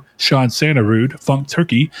Bartolomeo, Sean Santarud, Funk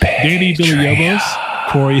Turkey, Danny Villalobos,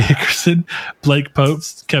 Corey Hickerson, Blake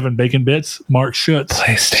Popes, Kevin Bacon Bits, Mark Schutz,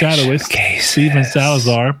 Shadowist, Steven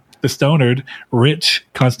Salazar, The Stonard, Rich,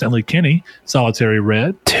 Constantly Kenny, Solitary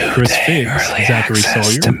Red, Chris Figgs, Zachary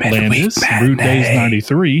Sawyer, Landis, Rude Days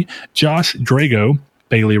 93, Josh Drago,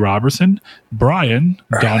 Bailey Robertson, Brian,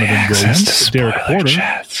 Donovan Williams, Derek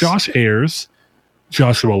Porter, Josh Ayers,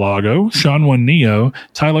 Joshua Lago, Sean One Neo,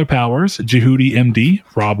 Tyler Powers, Jehudi MD,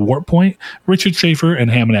 Rob Wartpoint, Richard Schaefer,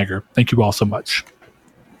 and Hammond Egger. Thank you all so much.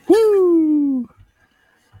 Woo!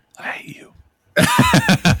 I hate you.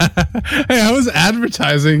 Hey, I was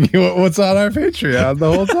advertising what's on our Patreon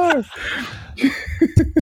the whole time.